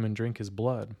kill him and drink his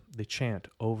blood, they chant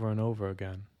over and over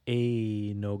again,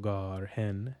 Aenogar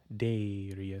hen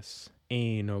Darius,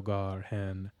 Aenogar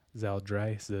hen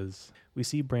Zaldrises. We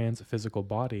see Bran's physical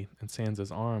body and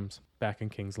Sansa's arms back in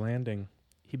King's Landing.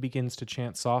 He begins to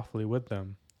chant softly with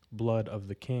them, blood of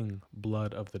the king,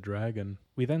 blood of the dragon.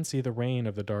 We then see the reign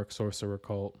of the Dark Sorcerer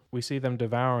cult. We see them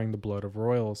devouring the blood of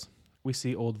royals. We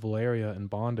see Old Valyria in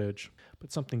bondage,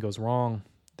 but something goes wrong.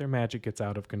 Their magic gets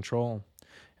out of control.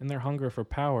 In their hunger for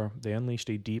power, they unleashed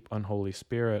a deep, unholy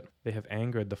spirit. They have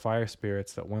angered the fire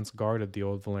spirits that once guarded the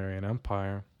Old Valyrian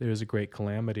Empire. There is a great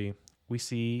calamity. We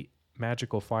see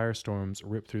magical firestorms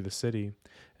rip through the city,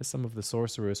 as some of the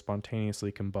sorcerers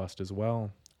spontaneously combust as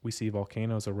well. We see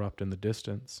volcanoes erupt in the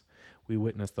distance. We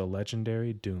witness the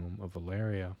legendary doom of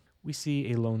Valyria. We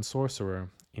see a lone sorcerer,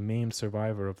 a maimed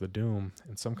survivor of the doom,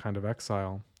 in some kind of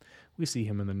exile. We see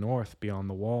him in the north, beyond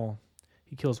the wall.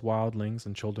 He kills wildlings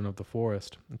and children of the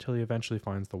forest, until he eventually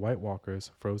finds the White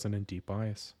Walkers, frozen in deep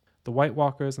ice. The White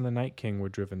Walkers and the Night King were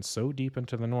driven so deep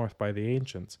into the north by the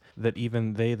ancients that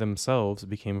even they themselves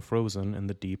became frozen in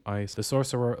the deep ice. The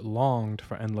sorcerer longed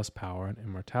for endless power and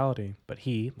immortality, but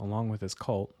he, along with his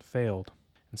cult, failed.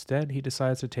 Instead, he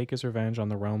decides to take his revenge on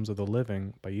the realms of the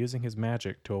living by using his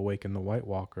magic to awaken the White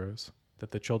Walkers that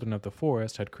the children of the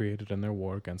forest had created in their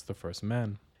war against the first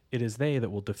men. It is they that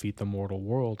will defeat the mortal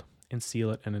world and seal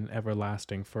it in an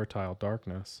everlasting fertile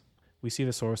darkness. We see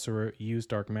the sorcerer use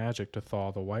dark magic to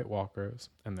thaw the White Walkers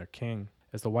and their king.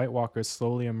 As the White Walkers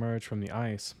slowly emerge from the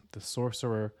ice, the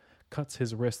sorcerer cuts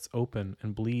his wrists open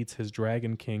and bleeds his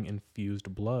Dragon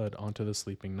King-infused blood onto the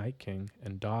sleeping Night King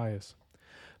and dies.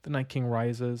 The Night King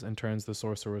rises and turns the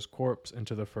sorcerer's corpse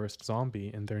into the first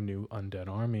zombie in their new undead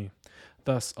army,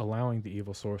 thus allowing the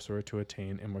evil sorcerer to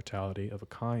attain immortality of a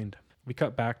kind. We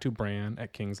cut back to Bran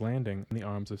at King's Landing in the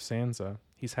arms of Sansa.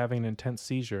 He's having an intense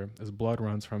seizure as blood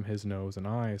runs from his nose and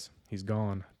eyes. He's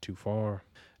gone too far.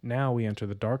 Now we enter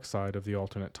the dark side of the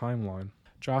alternate timeline.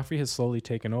 Joffrey has slowly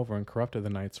taken over and corrupted the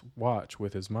Night's Watch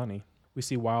with his money. We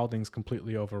see wildlings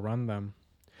completely overrun them.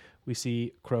 We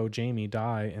see Crow Jaime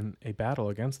die in a battle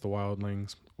against the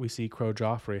wildlings. We see Crow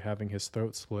Joffrey having his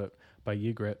throat split by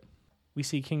Ygritte. We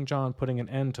see King Jon putting an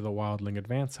end to the wildling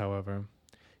advance, however.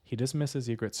 He dismisses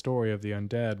Ygritte's story of the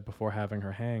undead before having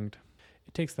her hanged.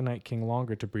 It takes the Night King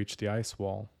longer to breach the ice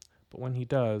wall, But when he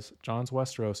does, Jon's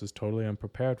Westeros is totally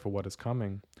unprepared for what is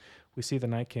coming. We see the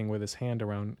Night King with his hand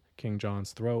around King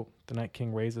Jon's throat. The Night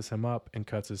King raises him up and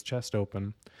cuts his chest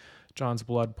open. Jon's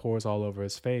blood pours all over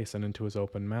his face and into his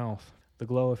open mouth. The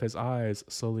glow of his eyes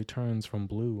slowly turns from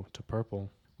blue to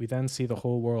purple. We then see the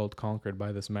whole world conquered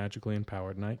by this magically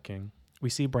empowered Night King. We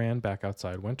see Bran back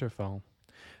outside Winterfell.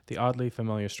 The oddly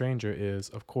familiar stranger is,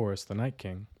 of course, the Night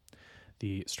King,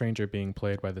 the stranger being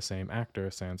played by the same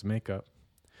actor sans makeup.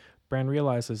 Bran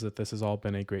realizes that this has all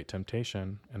been a great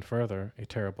temptation, and further, a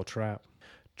terrible trap.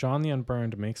 Jon the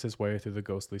Unburned makes his way through the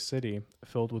ghostly city,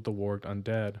 filled with the warged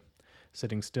undead,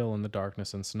 sitting still in the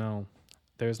darkness and snow.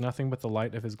 There is nothing but the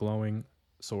light of his glowing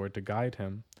sword to guide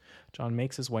him. Jon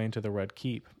makes his way into the Red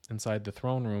Keep. Inside the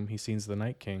throne room, he sees the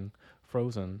Night King,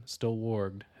 frozen, still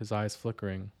warged, his eyes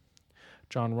flickering.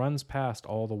 Jon runs past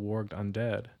all the warged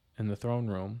undead in the throne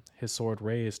room, his sword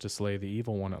raised to slay the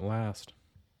evil one at last.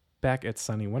 Back at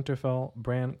sunny Winterfell,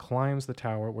 Bran climbs the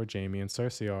tower where Jaime and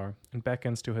Cersei are, and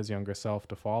beckons to his younger self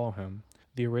to follow him.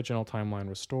 The original timeline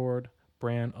restored,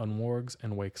 Bran unwargs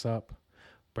and wakes up.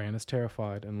 Bran is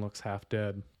terrified and looks half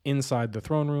dead. Inside the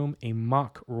throne room, a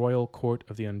mock royal court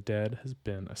of the undead has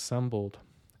been assembled.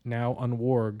 Now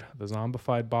unwarged, the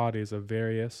zombified bodies of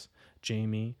Varys,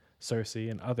 Jaime, Cersei,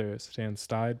 and others stand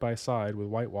side by side with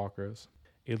White Walkers.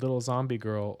 A little zombie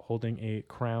girl holding a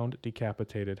crowned,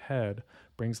 decapitated head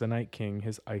brings the Night King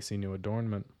his icy new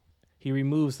adornment. He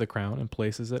removes the crown and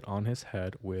places it on his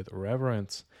head with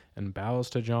reverence and bows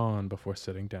to Jon before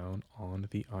sitting down on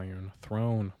the Iron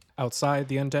Throne. Outside,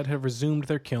 the undead have resumed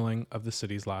their killing of the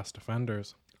city's last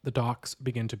defenders. The docks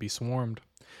begin to be swarmed.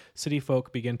 City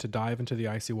folk begin to dive into the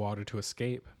icy water to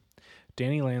escape.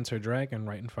 Dany lands her dragon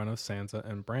right in front of Sansa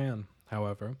and Bran,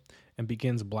 however, and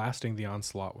begins blasting the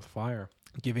onslaught with fire,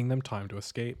 giving them time to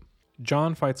escape.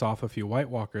 Jon fights off a few White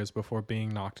Walkers before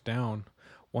being knocked down.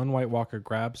 One White Walker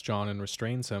grabs Jon and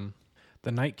restrains him.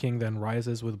 The Night King then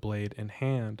rises with blade in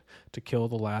hand to kill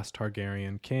the last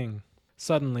Targaryen king.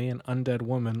 Suddenly, an undead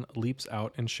woman leaps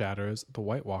out and shatters the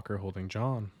White Walker holding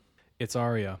Jon. It's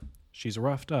Arya. She's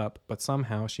roughed up, but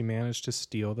somehow she managed to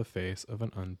steal the face of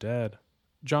an undead.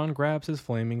 Jon grabs his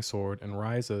flaming sword and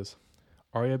rises.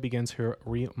 Arya begins her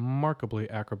remarkably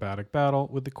acrobatic battle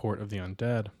with the court of the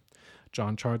undead.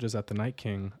 Jon charges at the Night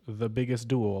King. The biggest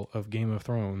duel of Game of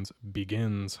Thrones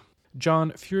begins.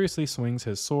 Jon furiously swings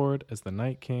his sword as the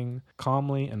Night King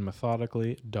calmly and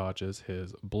methodically dodges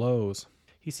his blows.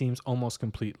 He seems almost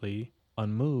completely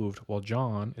unmoved while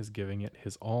Jon is giving it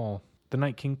his all. The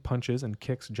Night King punches and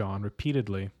kicks Jon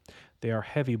repeatedly. They are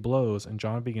heavy blows and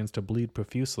Jon begins to bleed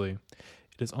profusely.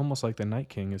 It is almost like the Night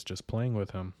King is just playing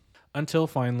with him. Until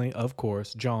finally, of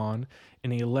course, Jon,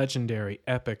 in a legendary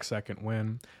epic second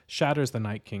win, shatters the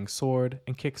Night King's sword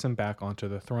and kicks him back onto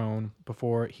the throne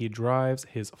before he drives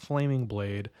his flaming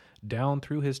blade down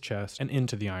through his chest and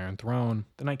into the Iron Throne.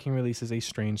 The Night King releases a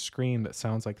strange scream that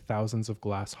sounds like thousands of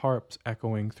glass harps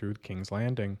echoing through King's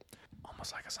Landing,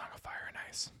 almost like a song of fire and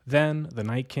ice. Then, the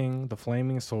Night King, the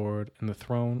flaming sword, and the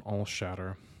throne all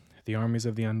shatter. The armies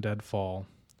of the undead fall.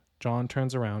 Jon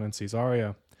turns around and sees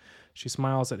Arya. She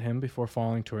smiles at him before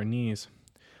falling to her knees.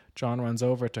 Jon runs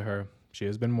over to her. She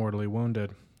has been mortally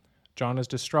wounded. Jon is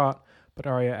distraught, but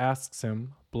Arya asks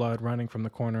him, blood running from the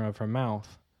corner of her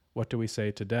mouth, "What do we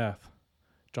say to death?"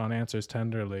 Jon answers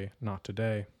tenderly, "Not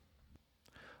today."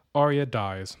 Arya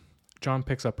dies. Jon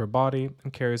picks up her body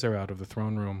and carries her out of the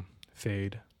throne room.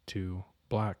 Fade to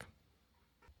black.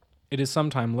 It is some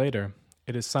time later.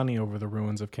 It is sunny over the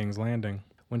ruins of King's Landing.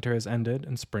 Winter has ended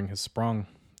and spring has sprung.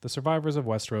 The survivors of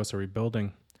Westeros are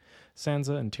rebuilding.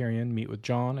 Sansa and Tyrion meet with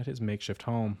Jon at his makeshift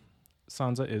home.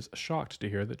 Sansa is shocked to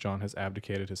hear that Jon has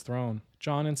abdicated his throne.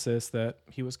 Jon insists that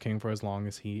he was king for as long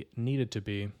as he needed to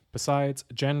be. Besides,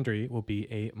 Gendry will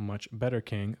be a much better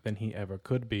king than he ever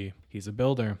could be. He's a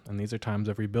builder, and these are times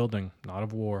of rebuilding, not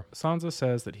of war. Sansa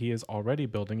says that he is already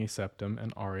building a septum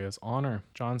in Arya's honor.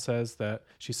 Jon says that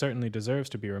she certainly deserves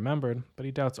to be remembered, but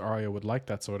he doubts Arya would like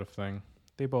that sort of thing.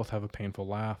 They both have a painful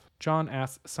laugh. Jon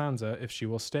asks Sansa if she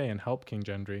will stay and help King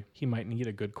Gendry. He might need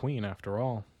a good queen after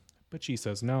all. But she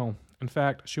says no. In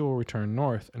fact, she will return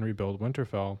north and rebuild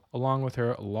Winterfell, along with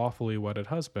her lawfully wedded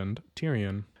husband,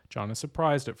 Tyrion. Jon is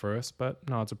surprised at first, but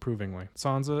nods approvingly.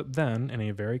 Sansa then, in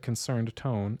a very concerned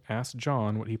tone, asks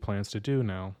Jon what he plans to do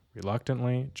now.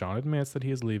 Reluctantly, Jon admits that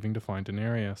he is leaving to find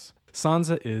Daenerys.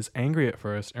 Sansa is angry at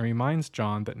first and reminds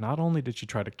Jon that not only did she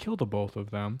try to kill the both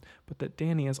of them, but that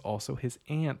Dany is also his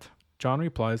aunt. Jon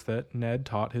replies that Ned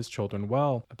taught his children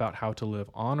well about how to live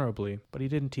honorably, but he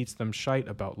didn't teach them shite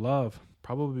about love,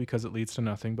 probably because it leads to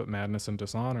nothing but madness and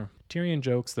dishonor. Tyrion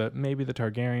jokes that maybe the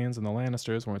Targaryens and the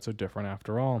Lannisters weren't so different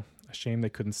after all, A shame they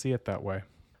couldn't see it that way.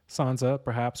 Sansa,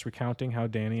 perhaps recounting how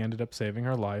Dany ended up saving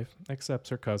her life, accepts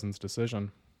her cousin's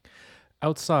decision.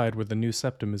 Outside, where the new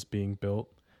septum is being built,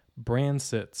 Bran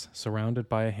sits, surrounded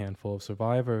by a handful of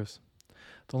survivors.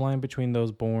 The line between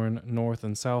those born north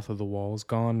and south of the wall is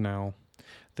gone now.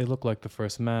 They look like the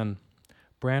first men.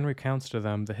 Bran recounts to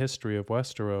them the history of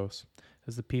Westeros,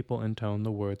 as the people intone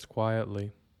the words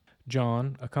quietly.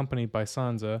 Jon, accompanied by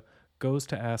Sansa, goes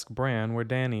to ask Bran where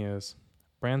Dany is.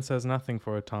 Bran says nothing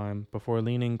for a time before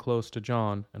leaning close to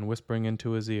Jon and whispering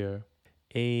into his ear,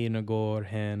 Aenagor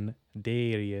hen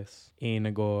Darius,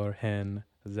 Aenagor hen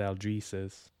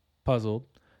Zaldrisis. Puzzled,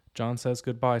 Jon says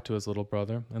goodbye to his little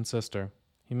brother and sister.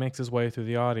 He makes his way through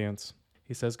the audience.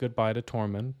 He says goodbye to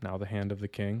Tormund, now the Hand of the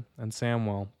King, and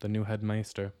Samwell, the new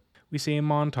headmaester. We see a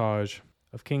montage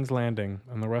of King's Landing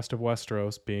and the rest of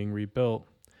Westeros being rebuilt,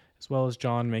 as well as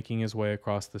Jon making his way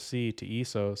across the sea to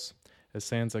Essos, as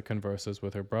Sansa converses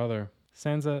with her brother.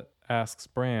 Sansa asks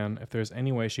Bran if there's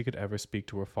any way she could ever speak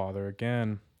to her father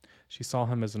again. She saw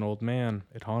him as an old man.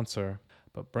 It haunts her.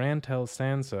 But Bran tells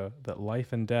Sansa that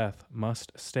life and death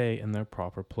must stay in their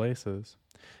proper places,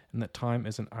 and that time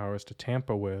isn't ours to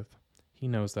tamper with. He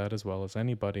knows that as well as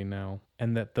anybody now,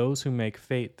 and that those who make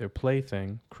fate their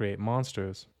plaything create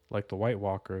monsters, like the White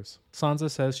Walkers. Sansa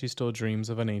says she still dreams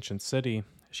of an ancient city.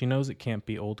 She knows it can't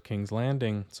be Old King's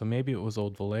Landing, so maybe it was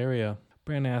Old Valyria.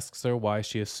 Bran asks her why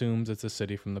she assumes it's a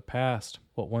city from the past.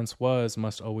 What once was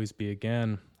must always be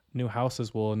again. New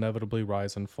houses will inevitably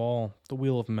rise and fall. The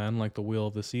wheel of men, like the wheel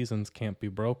of the seasons, can't be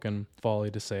broken.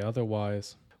 Folly to say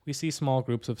otherwise. We see small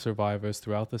groups of survivors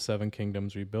throughout the Seven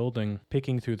Kingdoms rebuilding,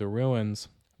 picking through the ruins,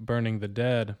 burning the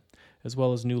dead, as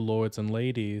well as new lords and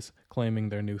ladies claiming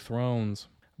their new thrones.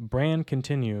 Bran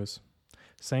continues,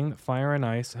 saying that fire and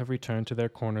ice have returned to their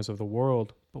corners of the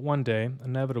world, but one day,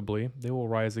 inevitably, they will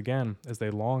rise again as they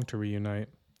long to reunite.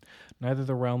 Neither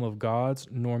the realm of gods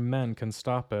nor men can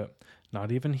stop it.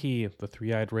 Not even he, the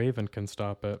three-eyed raven, can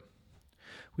stop it.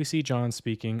 We see Jon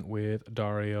speaking with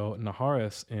Daario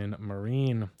Naharis in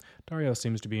Meereen. Daario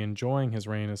seems to be enjoying his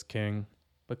reign as king,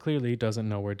 but clearly doesn't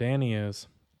know where Dany is.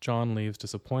 Jon leaves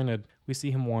disappointed. We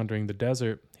see him wandering the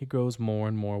desert. He grows more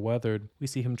and more weathered. We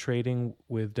see him trading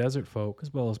with desert folk,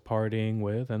 as well as partying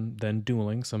with and then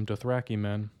dueling some Dothraki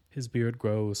men. His beard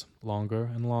grows longer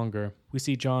and longer. We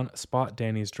see Jon spot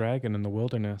Dany's dragon in the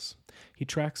wilderness. He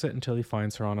tracks it until he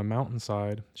finds her on a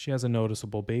mountainside. She has a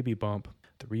noticeable baby bump.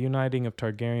 The reuniting of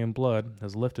Targaryen blood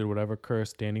has lifted whatever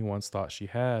curse Dany once thought she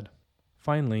had.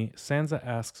 Finally, Sansa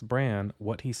asks Bran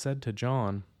what he said to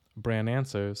Jon. Bran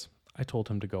answers, I told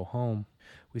him to go home.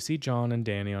 We see Jon and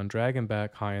Dany on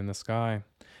Dragonback high in the sky.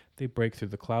 They break through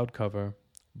the cloud cover.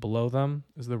 Below them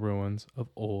is the ruins of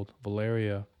Old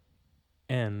Valyria.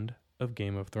 End of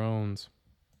Game of Thrones.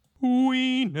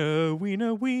 We know, we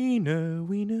know, we know,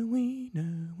 we know, we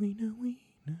know, we know, we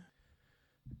know.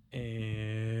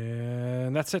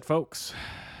 And that's it, folks.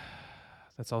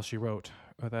 That's all she wrote.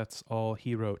 Or that's all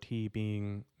he wrote, he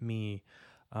being me.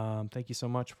 Thank you so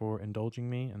much for indulging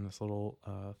me in this little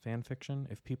fan fiction.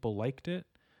 If people liked it,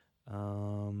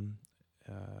 I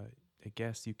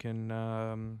guess you can,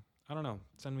 I don't know,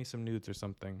 send me some nudes or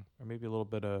something, or maybe a little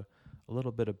bit of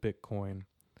Bitcoin,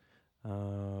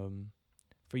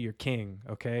 for your king,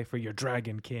 okay, for your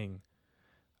dragon king.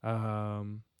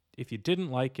 If you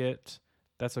didn't like it,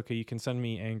 that's okay. You can send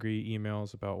me angry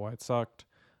emails about why it sucked.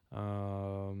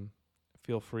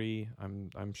 Feel free.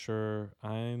 I'm sure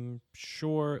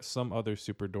some other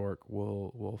super dork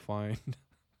will find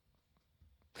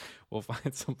will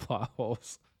find some plot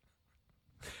holes.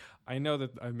 I know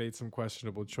that I made some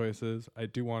questionable choices. I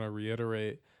do want to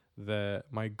reiterate that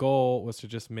my goal was to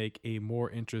just make a more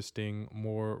interesting,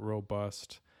 more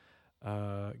robust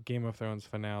Game of Thrones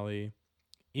finale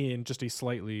in just a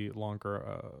slightly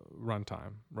longer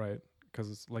runtime, right?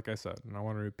 Because, like I said, and I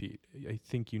want to repeat, I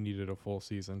think you needed a full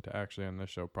season to actually end the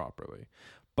show properly.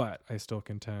 But I still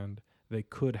contend they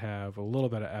could have a little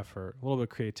bit of effort, a little bit of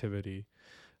creativity,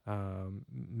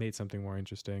 made something more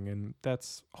interesting. And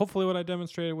that's hopefully what I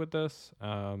demonstrated with this.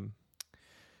 And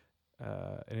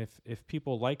if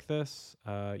people like this,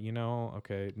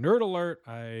 okay, nerd alert.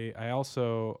 I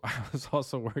was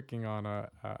also working on I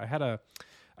had a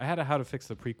How to Fix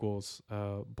the Prequels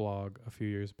blog a few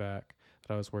years back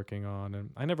that I was working on,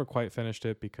 and I never quite finished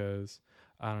it because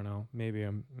I don't know, maybe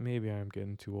I'm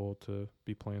getting too old to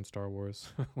be playing Star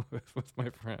Wars with my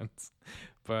friends.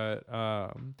 But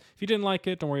if you didn't like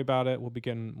it, don't worry about it. We'll be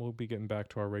getting back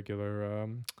to our regular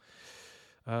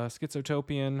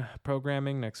Schizotopian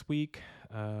programming next week.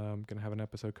 I'm gonna have an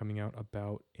episode coming out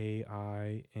about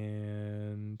AI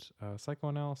and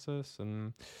psychoanalysis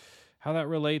and how that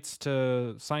relates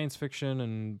to science fiction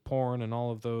and porn and all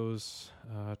of those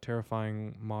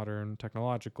terrifying modern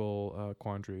technological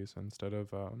quandaries instead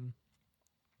of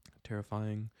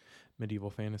terrifying medieval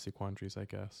fantasy quandaries, I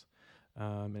guess.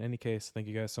 In any case, thank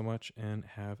you guys so much and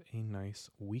have a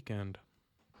nice weekend.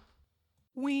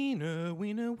 Wiener,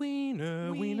 wiener,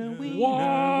 wiener, wiener, wiener.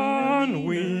 One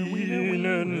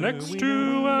wiener next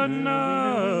to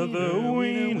another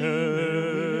wiener.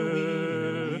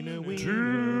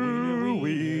 Two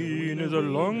wieners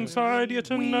alongside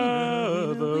yet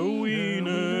another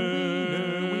wiener.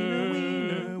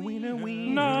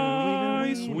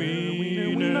 Nice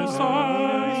wiener,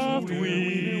 soft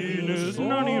wieners,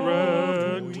 nunny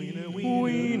wrecked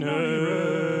wiener.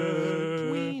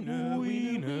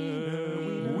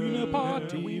 Wiener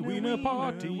party, wiener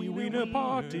party, wiener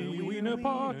party, wiener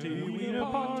party, wiener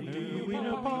party,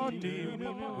 wiener party,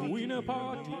 wiener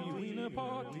party, wiener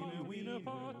party, wiener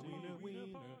party,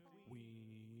 wiener.